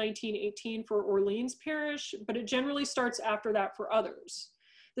prior to 1918 for Orleans Parish, but it generally starts after that for others.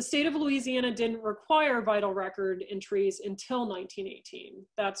 The state of Louisiana didn't require vital record entries until 1918.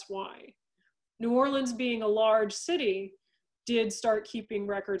 That's why. New Orleans, being a large city, did start keeping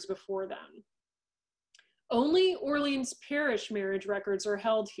records before then. Only Orleans Parish marriage records are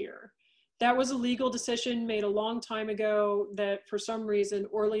held here. That was a legal decision made a long time ago that for some reason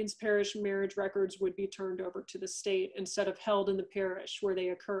Orleans Parish marriage records would be turned over to the state instead of held in the parish where they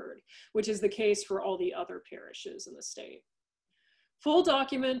occurred, which is the case for all the other parishes in the state. Full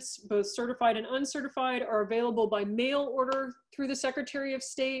documents, both certified and uncertified, are available by mail order through the Secretary of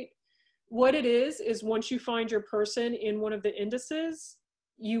State. What it is once you find your person in one of the indices,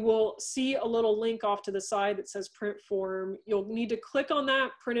 you will see a little link off to the side that says print form. You'll need to click on that,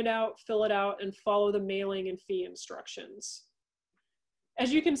 print it out, fill it out, and follow the mailing and fee instructions.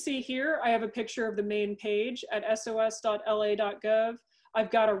 As you can see here, I have a picture of the main page at sos.la.gov.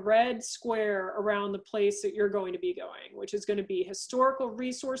 I've got a red square around the place that you're going to be going, which is going to be historical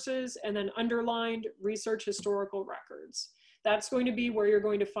resources and then underlined research historical records. That's going to be where you're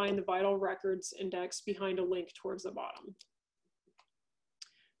going to find the vital records index behind a link towards the bottom.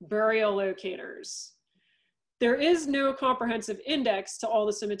 Burial locators. There is no comprehensive index to all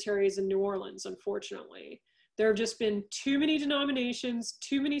the cemeteries in New Orleans, unfortunately. There have just been too many denominations,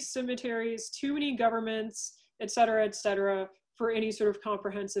 too many cemeteries, too many governments, et cetera, for any sort of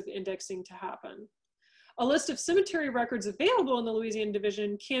comprehensive indexing to happen. A list of cemetery records available in the Louisiana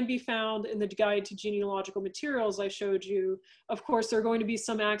Division can be found in the Guide to Genealogical Materials I showed you. Of course, there are going to be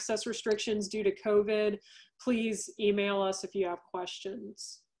some access restrictions due to COVID. Please email us if you have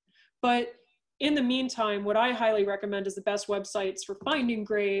questions. But in the meantime, what I highly recommend is the best websites for finding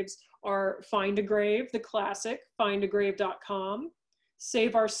graves are Find a Grave, the classic, findagrave.com,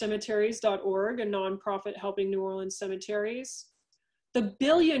 saveourcemeteries.org, a nonprofit helping New Orleans cemeteries, the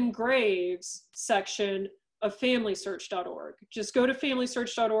Billion Graves section of familysearch.org. Just go to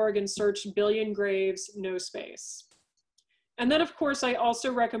familysearch.org and search Billion Graves, no space. And then, of course, I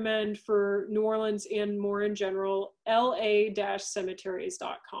also recommend for New Orleans and more in general,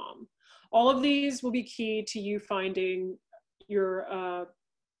 la-cemeteries.com. All of these will be key to you finding your,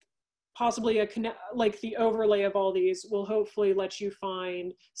 possibly like the overlay of all these will hopefully let you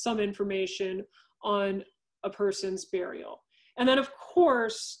find some information on a person's burial. And then, of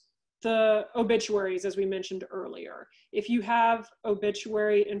course, the obituaries, as we mentioned earlier. If you have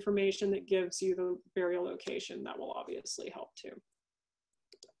obituary information that gives you the burial location, that will obviously help too.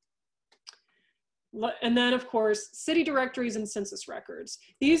 And then, of course, city directories and census records.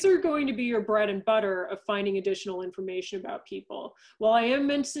 These are going to be your bread and butter of finding additional information about people. While I am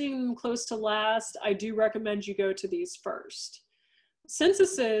mentioning them close to last, I do recommend you go to these first.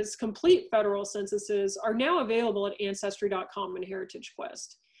 Censuses, complete federal censuses, are now available at Ancestry.com and Heritage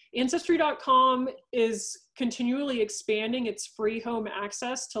Quest. Ancestry.com is continually expanding its free home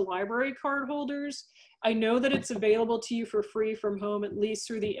access to library card holders. I know that it's available to you for free from home at least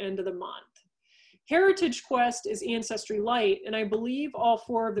through the end of the month. Heritage Quest is Ancestry Lite, and I believe all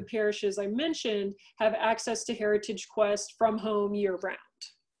 4 of the parishes I mentioned have access to Heritage Quest from home year-round.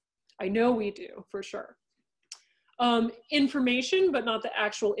 I know we do, for sure. Information, but not the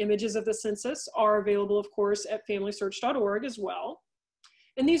actual images of the census, are available, of course, at familysearch.org as well.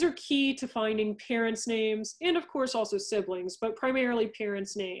 And these are key to finding parents' names and, of course, also siblings, but primarily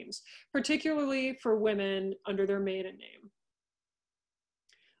parents' names, particularly for women under their maiden name.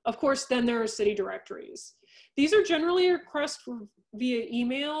 Of course, then there are city directories. These are generally a request via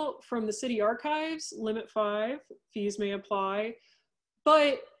email from the city archives, limit 5, fees may apply,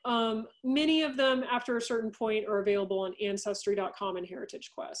 but many of them after a certain point are available on Ancestry.com and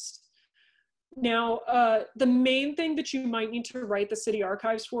Heritage Quest. Now, the main thing that you might need to write the city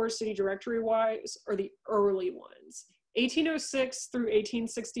archives for, city directory-wise, are the early ones. 1806 through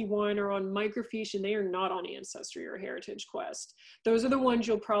 1861 are on microfiche and they are not on Ancestry or Heritage Quest. Those are the ones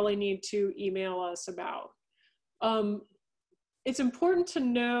you'll probably need to email us about. It's important to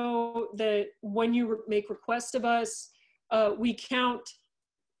know that when you make requests of us, we count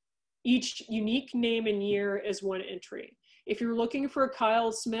each unique name and year as one entry. If you're looking for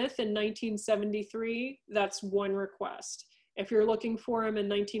Kyle Smith in 1973, that's one request. If you're looking for him in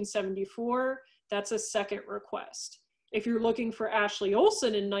 1974, that's a second request. If you're looking for Ashley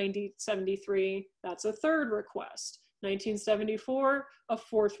Olsen in 1973, that's a third request. 1974, a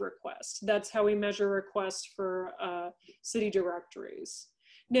fourth request. That's how we measure requests for city directories.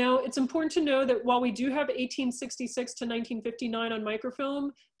 Now, it's important to know that while we do have 1866 to 1959 on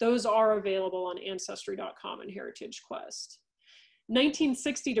microfilm, those are available on Ancestry.com and Heritage Quest.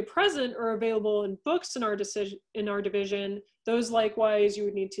 1960 to present are available in books in our division. Those likewise you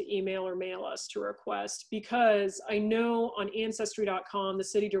would need to email or mail us to request, because I know on Ancestry.com the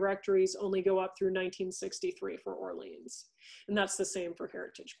city directories only go up through 1963 for Orleans, and that's the same for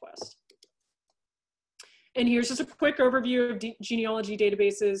Heritage Quest. And here's just a quick overview of genealogy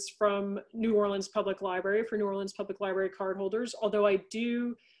databases from New Orleans Public Library for New Orleans Public Library cardholders, although I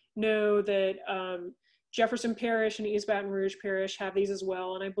do know that Jefferson Parish and East Baton Rouge Parish have these as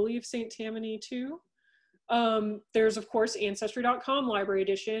well, and I believe St. Tammany too. There's, of course, Ancestry.com Library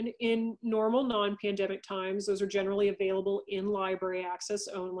Edition. In normal non-pandemic times, those are generally available in library access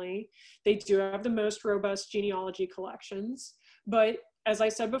only. They do have the most robust genealogy collections, but as I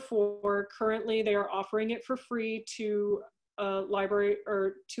said before, currently they are offering it for free to library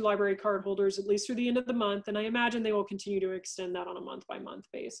card holders at least through the end of the month, and I imagine they will continue to extend that on a month-by-month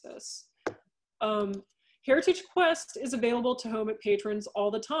basis. Heritage Quest is available to home at patrons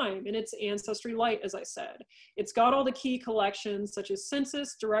all the time, and it's Ancestry Lite, as I said. It's got all the key collections such as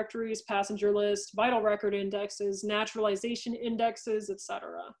census, directories, passenger lists, vital record indexes, naturalization indexes,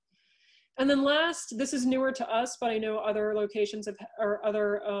 etc. And then last, this is newer to us, but I know other locations or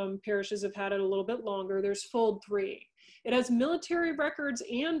other parishes have had it a little bit longer. There's Fold 3. It has military records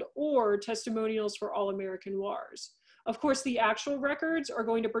and or testimonials for all American wars. Of course, the actual records are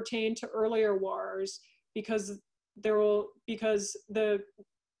going to pertain to earlier wars because the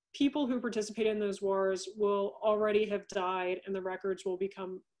people who participated in those wars will already have died and the records will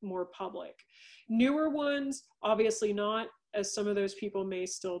become more public. Newer ones, obviously not, as some of those people may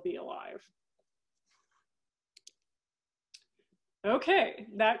still be alive. Okay,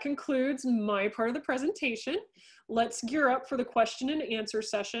 that concludes my part of the presentation. Let's gear up for the question and answer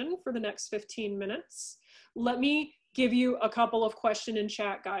session for the next 15 minutes. Let me give you a couple of question and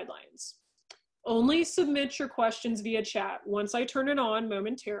chat guidelines. Only submit your questions via chat once I turn it on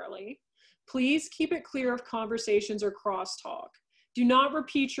momentarily. Please keep it clear of conversations or crosstalk. Do not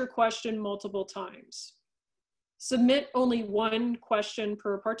repeat your question multiple times. Submit only one question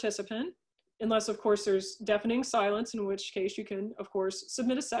per participant, unless of course there's deafening silence, in which case you can of course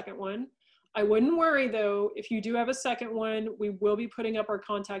submit a second one. I wouldn't worry though, if you do have a second one, we will be putting up our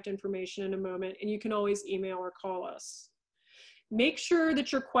contact information in a moment and you can always email or call us. Make sure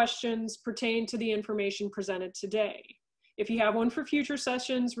that your questions pertain to the information presented today. If you have one for future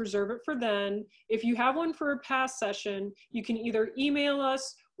sessions, reserve it for then. If you have one for a past session, you can either email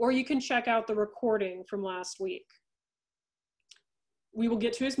us or you can check out the recording from last week. We will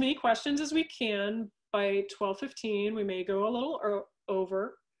get to as many questions as we can by 12:15. We may go a little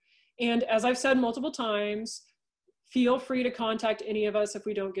over. And as I've said multiple times, feel free to contact any of us if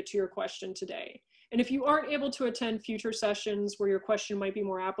we don't get to your question today. And if you aren't able to attend future sessions where your question might be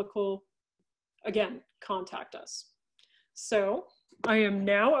more applicable, again, contact us. So I am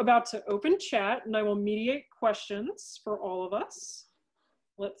now about to open chat and I will mediate questions for all of us.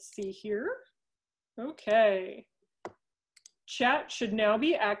 Let's see here. Okay. Chat should now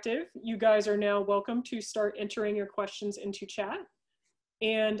be active. You guys are now welcome to start entering your questions into chat.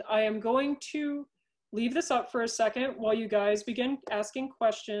 And I am going to leave this up for a second while you guys begin asking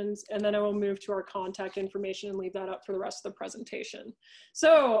questions, and then I will move to our contact information and leave that up for the rest of the presentation.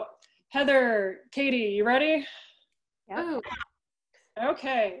 So Heather, Katie, you ready? Yeah.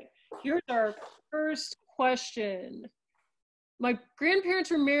 Okay, here's our first question. My grandparents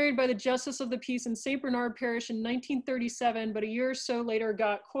were married by the Justice of the Peace in St. Bernard Parish in 1937, but a year or so later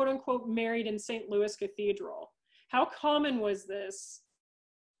got quote unquote married in St. Louis Cathedral. How common was this?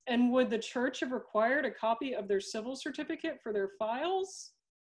 And would the church have required a copy of their civil certificate for their files?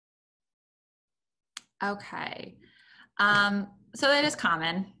 Okay. So that is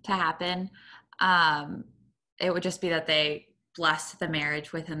common to happen. It would just be that they blessed the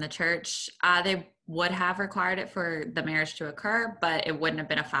marriage within the church. They would have required it for the marriage to occur, but it wouldn't have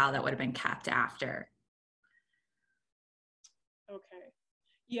been a file that would have been kept after. Okay.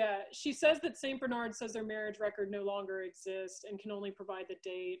 Yeah, she says that St. Bernard says their marriage record no longer exists and can only provide the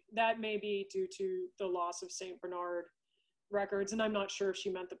date. That may be due to the loss of St. Bernard records, and I'm not sure if she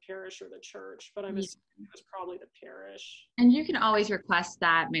meant the parish or the church, but I'm assuming it was probably the parish. And you can always request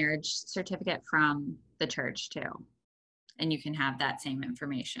that marriage certificate from the church too, and you can have that same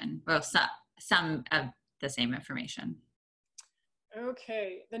information. Well, some of the same information.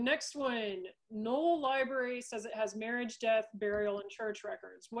 Okay, the next one, Knoll Library says it has marriage, death, burial, and church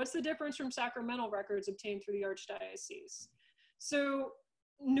records. What's the difference from sacramental records obtained through the Archdiocese? So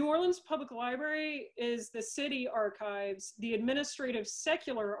New Orleans Public Library is the city archives, the administrative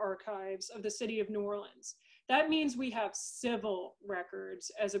secular archives of the city of New Orleans. That means we have civil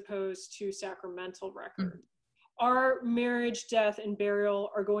records as opposed to sacramental records. Mm-hmm. Our marriage, death, and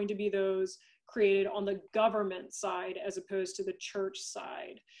burial are going to be those created on the government side as opposed to the church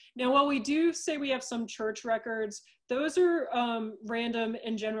side. Now, while we do say we have some church records, those are random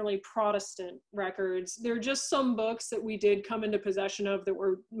and generally Protestant records. They're just some books that we did come into possession of that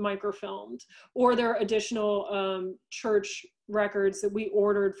were microfilmed, or they're additional church records that we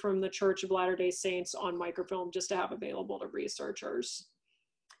ordered from the Church of Latter-day Saints on microfilm just to have available to researchers.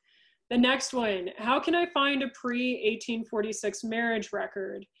 The next one, how can I find a pre-1846 marriage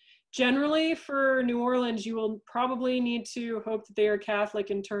record? Generally, for New Orleans, you will probably need to hope that they are Catholic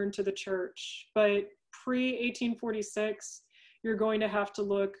and turn to the church. But pre-1846, you're going to have to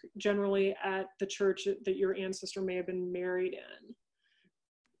look generally at the church that your ancestor may have been married in.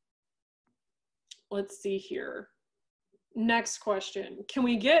 Let's see here. Next question. Can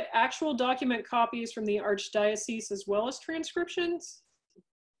we get actual document copies from the Archdiocese as well as transcriptions?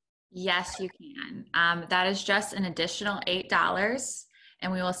 Yes, you can. That is just an additional $8,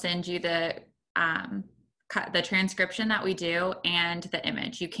 and we will send you the transcription that we do and the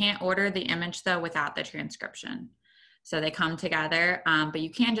image. You can't order the image though without the transcription. So they come together, but you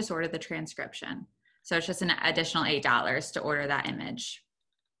can just order the transcription. So it's just an additional $8 to order that image.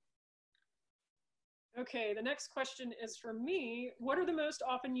 Okay, the next question is from me. What are the most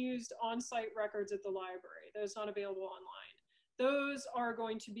often used on-site records at the library? Those not available online. Those are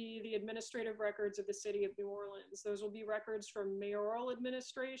going to be the administrative records of the city of New Orleans. Those will be records from mayoral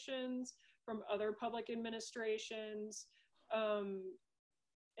administrations, from other public administrations,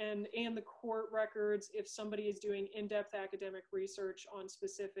 and the court records if somebody is doing in-depth academic research on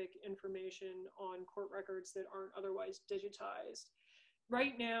specific information on court records that aren't otherwise digitized.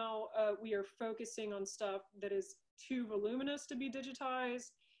 Right now, we are focusing on stuff that is too voluminous to be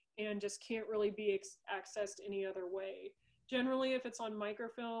digitized and just can't really be accessed any other way. Generally, if it's on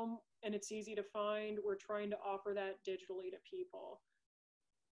microfilm and it's easy to find, we're trying to offer that digitally to people.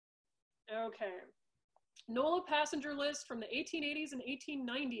 Okay. NOLA passenger list from the 1880s and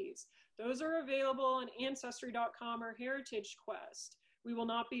 1890s. Those are available on Ancestry.com or Heritage Quest. We will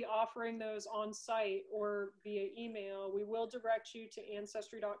not be offering those on site or via email. We will direct you to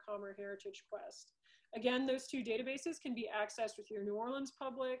Ancestry.com or Heritage Quest. Again, those two databases can be accessed with your New Orleans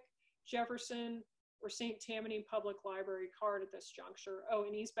Public, Jefferson, or St. Tammany Public Library card at this juncture. Oh,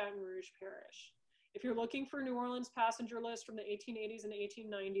 and East Baton Rouge Parish. If you're looking for New Orleans passenger list from the 1880s and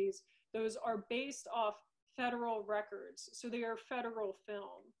 1890s, those are based off federal records. So they are federal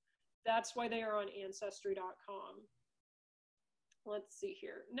film. That's why they are on Ancestry.com. Let's see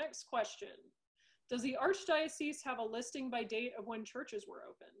here. Next question. Does the Archdiocese have a listing by date of when churches were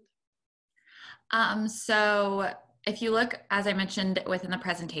opened? So if you look, as I mentioned within the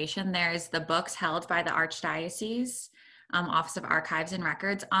presentation, there's the books held by the Archdiocese Office of Archives and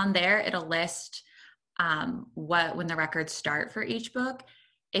Records. On there, it'll list when the records start for each book.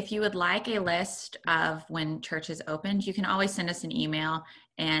 If you would like a list of when churches opened, you can always send us an email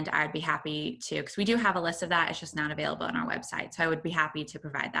and I'd be happy to, because we do have a list of that. It's just not available on our website. So I would be happy to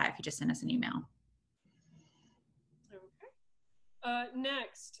provide that if you just send us an email. Okay.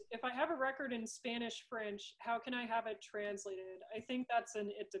 Next, if I have a record in Spanish, French, how can I have it translated? I think that's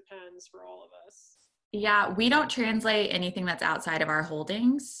an it depends for all of us. Yeah, we don't translate anything that's outside of our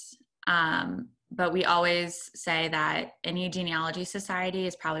holdings. But we always say that any genealogy society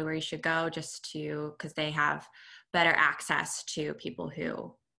is probably where you should go because they have better access to people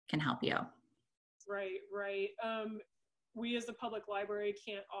who can help you. Right, right. We as the public library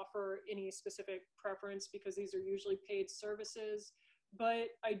can't offer any specific preference because these are usually paid services. But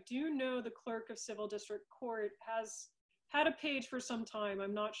I do know the clerk of Civil District Court has had a page for some time.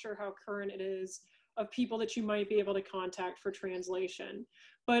 I'm not sure how current it is, of people that you might be able to contact for translation.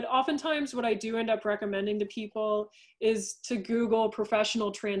 But oftentimes what I do end up recommending to people is to Google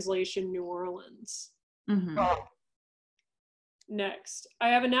professional translation New Orleans. Mm-hmm. Next, I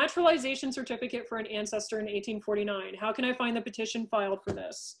have a naturalization certificate for an ancestor in 1849. How can I find the petition filed for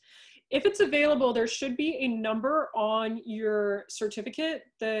this? If it's available, there should be a number on your certificate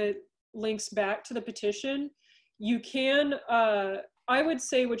that links back to the petition. You can, I would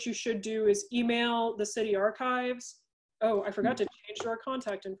say what you should do is email the city archives. Oh, I forgot to change our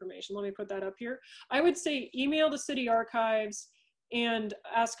contact information. Let me put that up here. I would say email the city archives and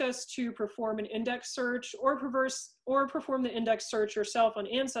ask us to perform an index search or perform the index search yourself on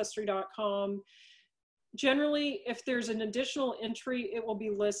Ancestry.com. Generally, if there's an additional entry, it will be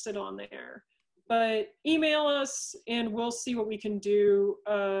listed on there. But email us and we'll see what we can do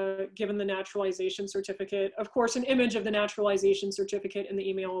given the naturalization certificate. Of course, an image of the naturalization certificate in the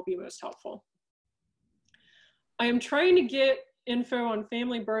email will be most helpful. I am trying to get info on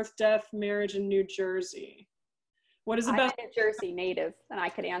family, birth, death, marriage in New Jersey. What is the best? I'm a New Jersey native and I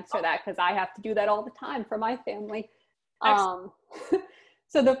could answer that because I have to do that all the time for my family.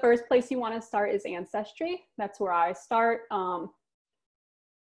 So the first place you want to start is Ancestry. That's where I start.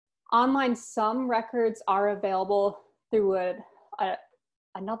 Online, some records are available through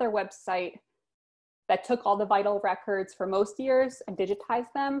another website that took all the vital records for most years and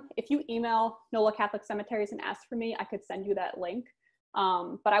digitized them. If you email NOLA Catholic Cemeteries and ask for me, I could send you that link.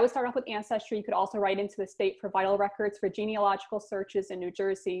 But I would start off with Ancestry. You could also write into the state for vital records for genealogical searches in New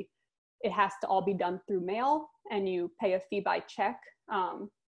Jersey. It has to all be done through mail and you pay a fee by check.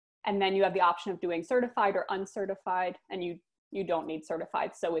 And then you have the option of doing certified or uncertified, and you don't need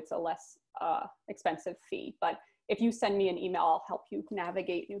certified, so it's a less expensive fee. But if you send me an email, I'll help you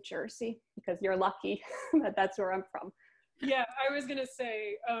navigate New Jersey because you're lucky that that's where I'm from. Yeah, I was gonna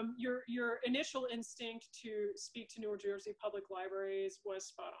say, your initial instinct to speak to New Jersey public libraries was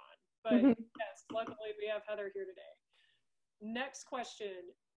spot on. But yes, luckily we have Heather here today. Next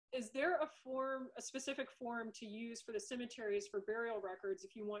question. Is there a specific form to use for the cemeteries for burial records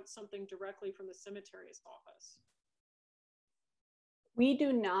if you want something directly from the cemetery's office? We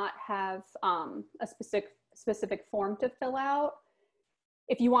do not have a specific form to fill out.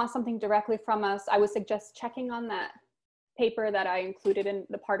 If you want something directly from us, I would suggest checking on that paper that I included in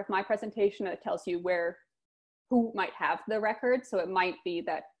the part of my presentation that tells you who might have the record. So it might be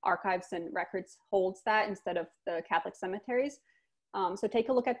that Archives and Records holds that instead of the Catholic cemeteries. So take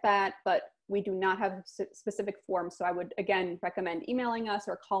a look at that, but we do not have a specific form. So I would, again, recommend emailing us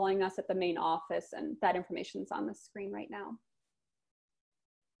or calling us at the main office, and that information is on the screen right now.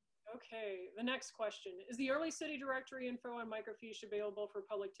 Okay, the next question. Is the early city directory info on microfiche available for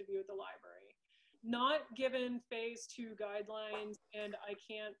public to view at the library? Not given phase 2 guidelines, and I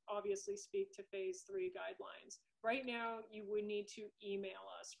can't obviously speak to phase 3 guidelines. Right now, you would need to email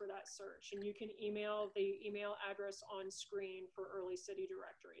us for that search, and you can email the email address on screen for early city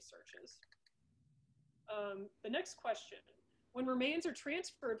directory searches. The next question. When remains are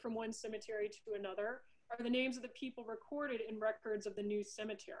transferred from one cemetery to another, are the names of the people recorded in records of the new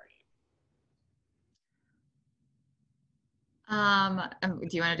cemetery? Do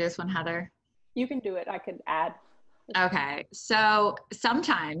you want to do this one, Heather? You can do it. I could add. Okay, so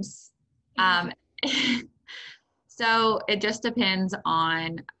sometimes, so it just depends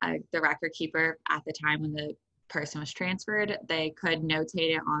on the record keeper at the time when the person was transferred. They could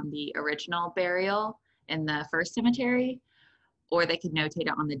notate it on the original burial in the first cemetery, or they could notate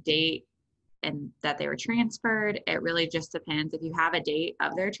it on the date and that they were transferred. It really just depends. If you have a date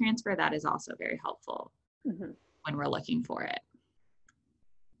of their transfer, that is also very helpful when we're looking for it.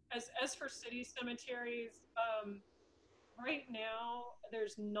 As for city cemeteries, right now,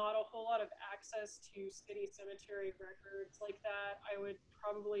 there's not a whole lot of access to city cemetery records like that. I would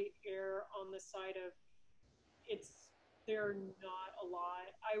probably err on the side of there are not a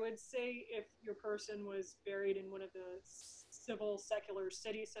lot. I would say if your person was buried in one of the civil secular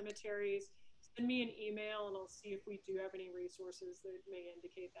city cemeteries, send me an email and I'll see if we do have any resources that may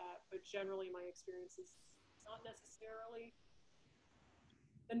indicate that. But generally, my experience is not necessarily.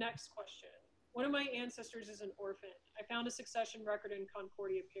 The next question. One of my ancestors is an orphan. I found a succession record in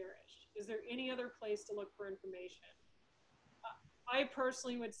Concordia Parish. Is there any other place to look for information? I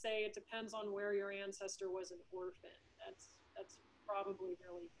personally would say it depends on where your ancestor was an orphan. That's probably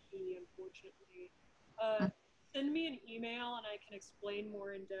really key, unfortunately. Send me an email and I can explain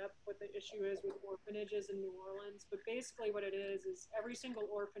more in depth what the issue is with orphanages in New Orleans. But basically what it is every single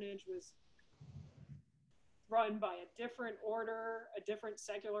orphanage was run by a different order, a different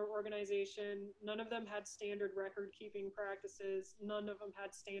secular organization. None of them had standard record-keeping practices. None of them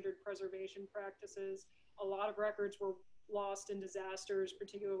had standard preservation practices. A lot of records were lost in disasters,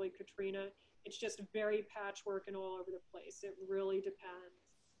 particularly Katrina. It's just very patchwork and all over the place. It really depends.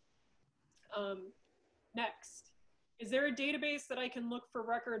 Next, is there a database that I can look for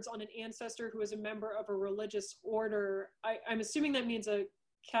records on an ancestor who is a member of a religious order? I'm assuming that means a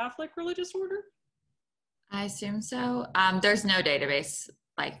Catholic religious order? I assume so. There's no database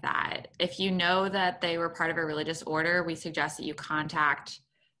like that. If you know that they were part of a religious order, we suggest that you contact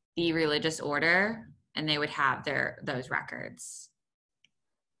the religious order and they would have those records.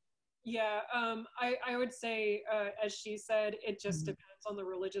 Yeah, I would say, as she said, it just depends on the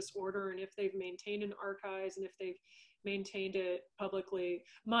religious order and if they've maintained an archives and if they've maintained it publicly.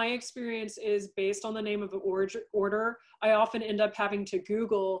 My experience is based on the name of the order. I often end up having to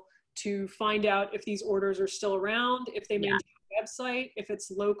Google to find out if these orders are still around, if they maintain a website, if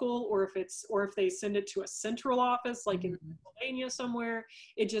it's local, or if they send it to a central office, like in Pennsylvania somewhere.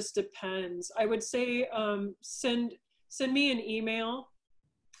 It just depends. I would say send me an email,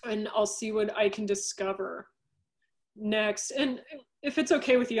 and I'll see what I can discover. Next, and if it's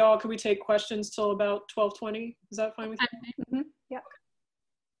okay with y'all, could we take questions till about 12:20? Is that fine with you? Yeah.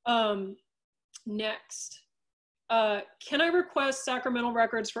 Next. Can I request sacramental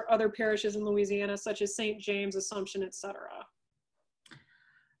records for other parishes in Louisiana, such as St. James, Assumption, etc.?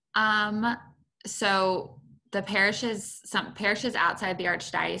 So the parishes, some parishes outside the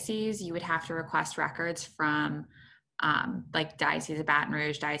Archdiocese, you would have to request records from like Diocese of Baton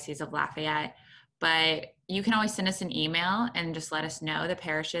Rouge, Diocese of Lafayette, but you can always send us an email and just let us know the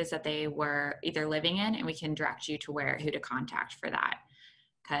parishes that they were either living in, and we can direct you to who to contact for that.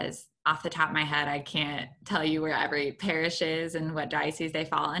 Because off the top of my head, I can't tell you where every parish is and what diocese they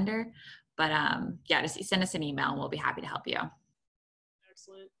fall under. But yeah, just send us an email and we'll be happy to help you.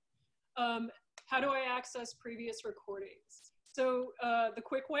 Excellent. How do I access previous recordings? So the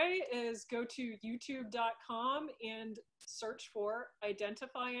quick way is go to youtube.com and search for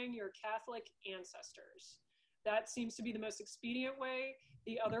identifying your Catholic ancestors. That seems to be the most expedient way.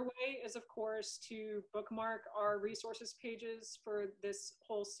 The other way is, of course, to bookmark our resources pages for this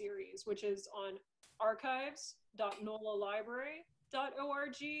whole series, which is on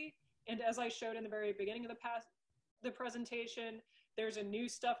archives.nolalibrary.org. And as I showed in the very beginning of the presentation, there's a new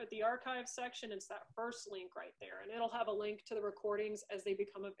stuff at the archives section. It's that first link right there, and it'll have a link to the recordings as they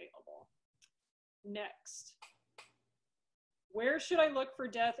become available. Next. Where should I look for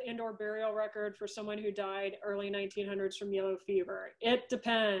death and or burial record for someone who died early 1900s from yellow fever? It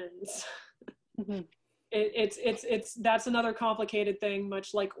depends. Mm-hmm. That's another complicated thing,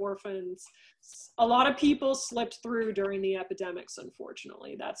 much like orphans. A lot of people slipped through during the epidemics,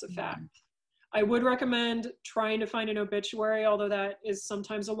 unfortunately. That's a fact. I would recommend trying to find an obituary, although that is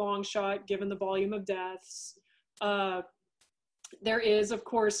sometimes a long shot given the volume of deaths. There is, of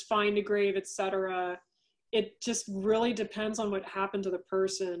course, find a grave, etc. It just really depends on what happened to the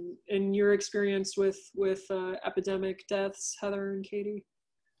person. In your experience with epidemic deaths, Heather and Katie?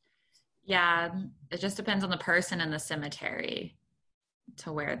 Yeah, it just depends on the person and the cemetery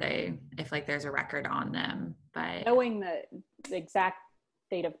to where if like there's a record on them. But knowing the exact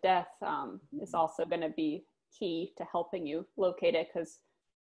date of death is also going to be key to helping you locate it, because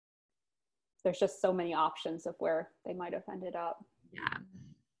there's just so many options of where they might have ended up. Yeah.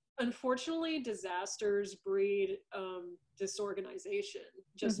 Unfortunately, disasters breed disorganization,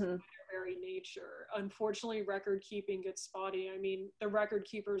 just by their very nature. Unfortunately, record keeping gets spotty. I mean, the record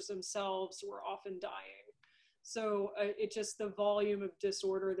keepers themselves were often dying. So it just, the volume of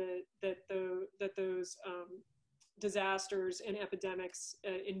disorder that those disasters and epidemics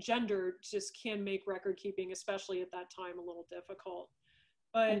engendered just can make record keeping, especially at that time, a little difficult.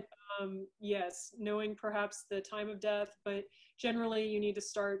 But yes, knowing perhaps the time of death, but generally you need to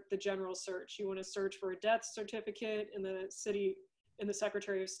start the general search. You want to search for a death certificate in the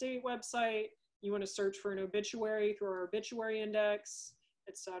Secretary of State website. You want to search for an obituary through our obituary index,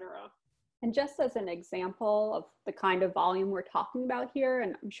 etc. And just as an example of the kind of volume we're talking about here,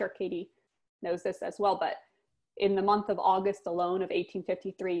 and I'm sure Katie knows this as well, but in the month of August alone of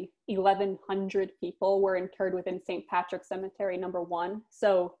 1853, 1,100 people were interred within St. Patrick's Cemetery number 1.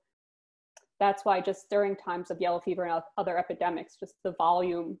 So that's why just during times of yellow fever and other epidemics, just the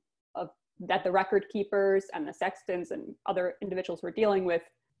volume of that the record keepers and the sextons and other individuals were dealing with,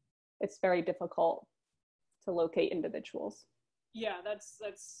 it's very difficult to locate individuals. Yeah, that's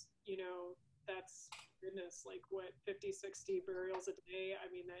goodness, like what, 50, 60 burials a day? I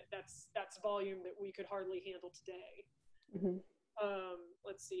mean, that's volume that we could hardly handle today.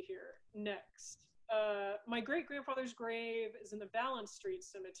 Let's see here. Next. My great-grandfather's grave is in the Valence Street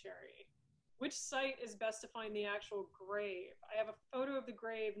Cemetery. Which site is best to find the actual grave? I have a photo of the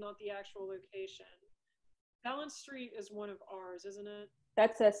grave, not the actual location. Valence Street is one of ours, isn't it?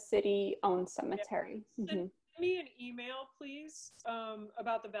 That's a city-owned cemetery. Yeah. Send me an email, please,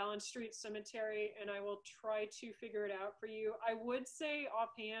 about the Valence Street Cemetery, and I will try to figure it out for you. I would say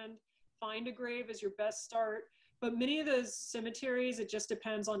offhand, find a grave is your best start, but many of those cemeteries, it just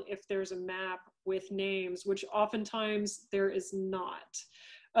depends on if there's a map with names, which oftentimes there is not.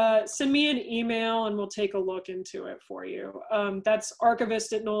 Send me an email and we'll take a look into it for you. That's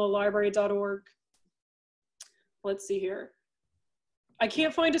archivist@nolalibrary.org. Let's see here. I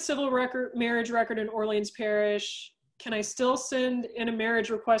can't find a civil marriage record in Orleans Parish. Can I still send in a marriage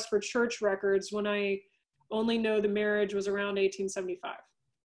request for church records when I only know the marriage was around 1875?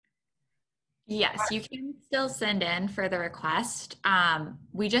 Yes, you can still send in for the request.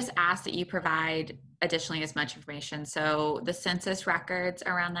 We just ask that you provide additionally as much information. So the census records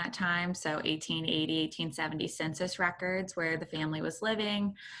around that time, so 1880, 1870 census records where the family was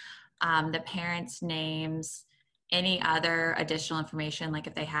living, the parents' names, any other additional information, like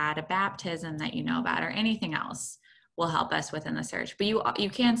if they had a baptism that you know about or anything else, will help us within the search. But you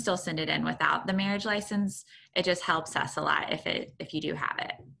can still send it in without the marriage license. It just helps us a lot if you do have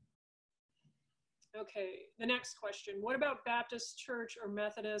it. Okay, the next question. What about Baptist Church or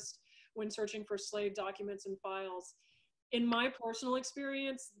Methodist when searching for slave documents and files? In my personal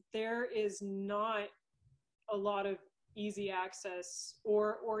experience, there is not a lot of easy access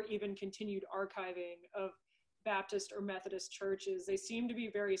or even continued archiving of Baptist or Methodist churches. They seem to be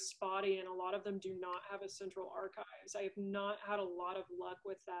very spotty, and a lot of them do not have a central archives. I have not had a lot of luck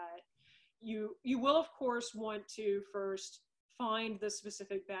with that. You will, of course, want to first find the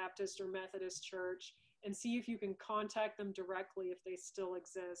specific Baptist or Methodist church and see if you can contact them directly if they still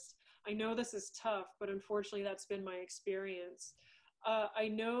exist. I know this is tough, but unfortunately that's been my experience. I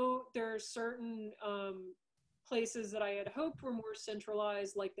know there are certain places that I had hoped were more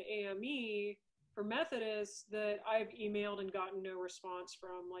centralized, like the AME for Methodists, that I've emailed and gotten no response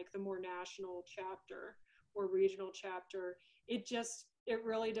from, like the more national chapter or regional chapter. It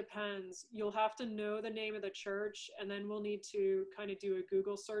really depends. You'll have to know the name of the church, and then we'll need to kind of do a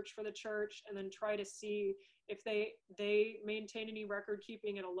Google search for the church and then try to see if they maintain any record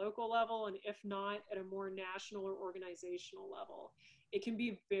keeping at a local level, and if not, at a more national or organizational level. It can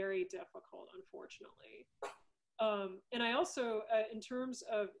be very difficult, unfortunately. And I also, in terms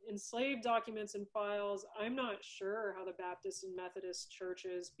of enslaved documents and files, I'm not sure how the Baptist and Methodist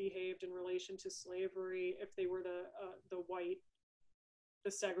churches behaved in relation to slavery, if they were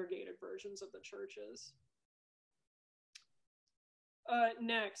the segregated versions of the churches.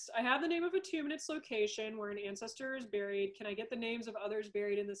 Next, I have the name of a tomb and its location where an ancestor is buried. Can I get the names of others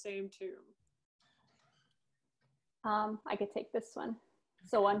buried in the same tomb? I could take this one.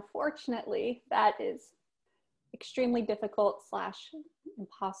 So unfortunately, that is extremely difficult /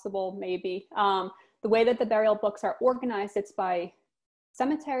 impossible, maybe. The way that the burial books are organized, it's by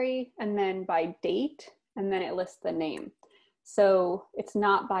cemetery and then by date, and then it lists the name. So it's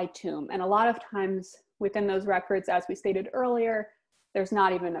not by tomb. And a lot of times within those records, as we stated earlier, there's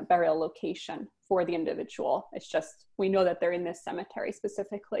not even a burial location for the individual. It's just, we know that they're in this cemetery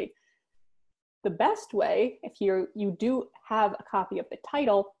specifically. The best way, if you do have a copy of the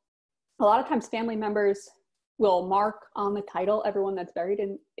title, a lot of times family members will mark on the title everyone that's buried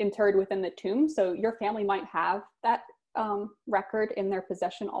and interred within the tomb. So your family might have that record in their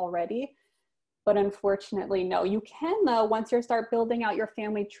possession already. But unfortunately, no. You can, though, once you start building out your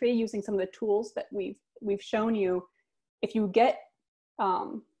family tree using some of the tools that we've shown you, if you get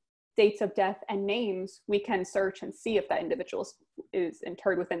dates of death and names, we can search and see if that individual is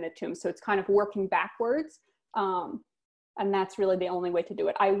interred within the tomb. So it's kind of working backwards. And that's really the only way to do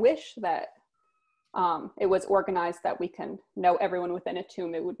it. I wish that it was organized that we can know everyone within a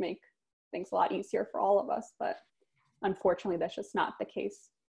tomb. It would make things a lot easier for all of us, but unfortunately, that's just not the case.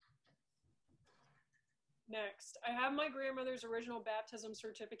 Next, I have my grandmother's original baptism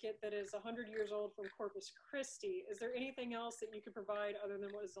certificate that is 100 years old from Corpus Christi. Is there anything else that you could provide other than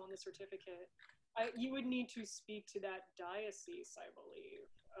what is on the certificate? You would need to speak to that diocese, I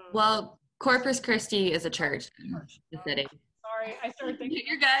believe. Well, Corpus Christi is a church in the city. Sorry, I started thinking.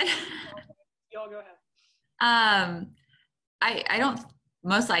 You're good. Y'all go ahead. I don't,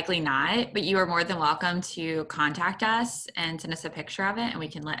 most likely not, but you are more than welcome to contact us and send us a picture of it, and we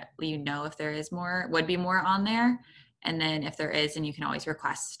can let you know if there is more, would be more on there. And then if there is, then you can always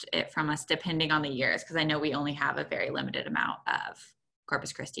request it from us depending on the years, because I know we only have a very limited amount of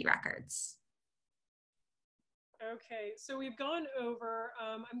Corpus Christi records. Okay, so we've gone over,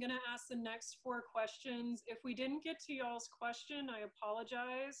 I'm gonna ask the next 4 questions. If we didn't get to y'all's question, I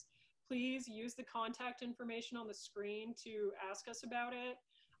apologize. Please use the contact information on the screen to ask us about it.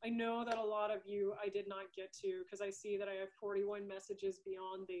 I know that a lot of you I did not get to, because I see that I have 41 messages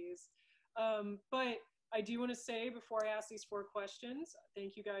beyond these. But I do want to say before I ask these 4 questions,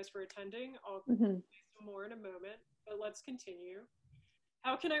 thank you guys for attending. I'll say some more in a moment, but let's continue.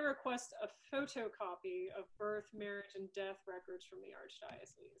 How can I request a photocopy of birth, marriage, and death records from the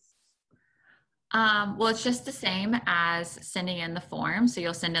Archdiocese? Well, it's just the same as sending in the form. So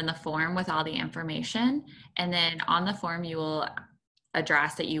you'll send in the form with all the information, and then on the form you will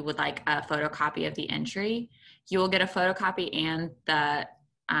address that you would like a photocopy of the entry. You will get a photocopy and the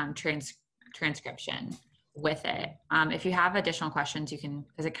transcription with it. If you have additional questions, you can,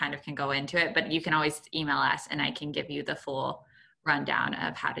 because it kind of can go into it, but you can always email us and I can give you the full rundown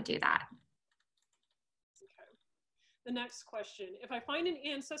of how to do that. The next question, if I find an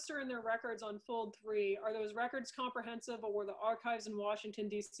ancestor in their records on Fold 3, are those records comprehensive, or will the archives in Washington,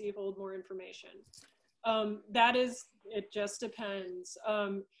 D.C. hold more information? It just depends.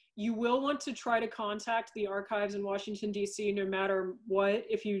 You will want to try to contact the archives in Washington, D.C. no matter what,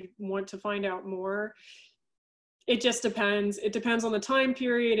 if you want to find out more. It just depends. It depends on the time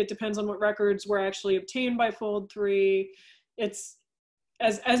period. It depends on what records were actually obtained by Fold 3. It's,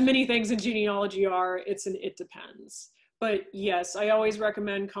 as many things in genealogy are, it depends. But yes, I always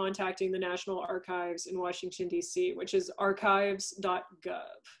recommend contacting the National Archives in Washington, D.C., which is archives.gov.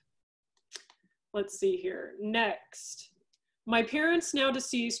 Let's see here. Next. My parents, now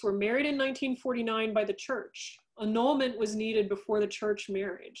deceased, were married in 1949 by the church. Annulment was needed before the church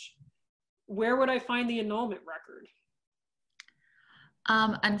marriage. Where would I find the annulment record?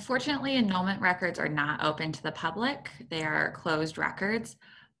 Unfortunately, annulment records are not open to the public. They are closed records.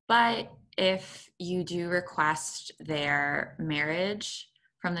 But if you do request their marriage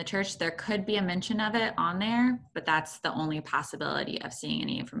from the church, there could be a mention of it on there, but that's the only possibility of seeing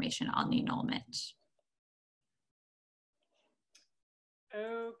any information on the annulment.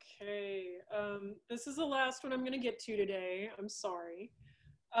 Okay, this is the last one I'm going to get to today. I'm sorry.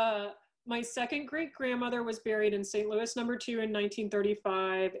 My second great grandmother was buried in St. Louis number 2 in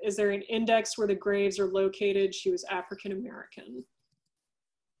 1935. Is there an index where the graves are located? She was African American.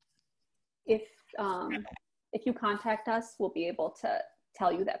 If you contact us, we'll be able to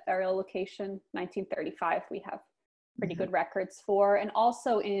tell you that burial location. 1935, we have pretty good records for. And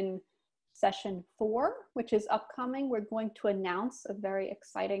also in session 4, which is upcoming, we're going to announce a very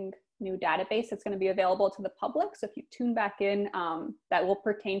exciting new database that's going to be available to the public. So if you tune back in, that will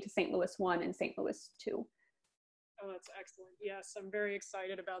pertain to St. Louis 1 and St. Louis 2. Oh, that's excellent. Yes, I'm very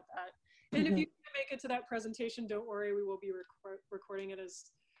excited about that. And if you can't make it to that presentation, don't worry, we will be recording it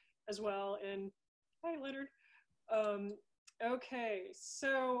as well. And hi, Leonard. Okay,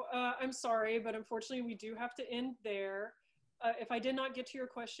 so I'm sorry, but unfortunately we do have to end there. If we did not get to your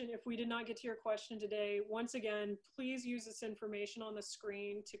question today, once again, please use this information on the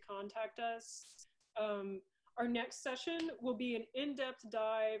screen to contact us. Our next session will be an in-depth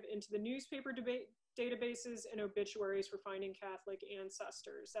dive into the newspaper databases and obituaries for finding Catholic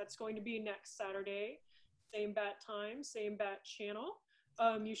ancestors. That's going to be next Saturday, same bat time, same bat channel.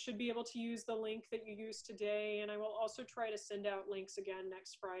 You should be able to use the link that you used today, and I will also try to send out links again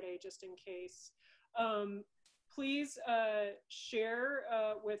next Friday just in case. Please share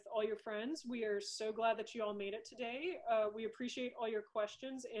with all your friends. We are so glad that you all made it today. We appreciate all your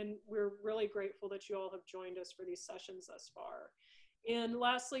questions, and we're really grateful that you all have joined us for these sessions thus far. And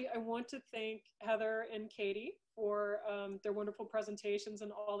lastly, I want to thank Heather and Katie for their wonderful presentations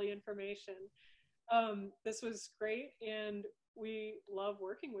and all the information. This was great, and we love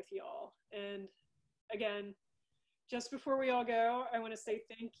working with y'all. And again, just before we all go, I want to say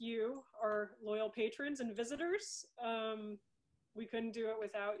thank you, our loyal patrons and visitors. We couldn't do it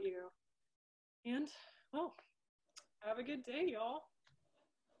without you. And, well, have a good day, y'all.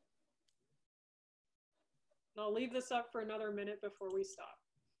 And I'll leave this up for another minute before we stop.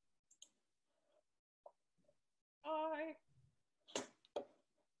 Bye.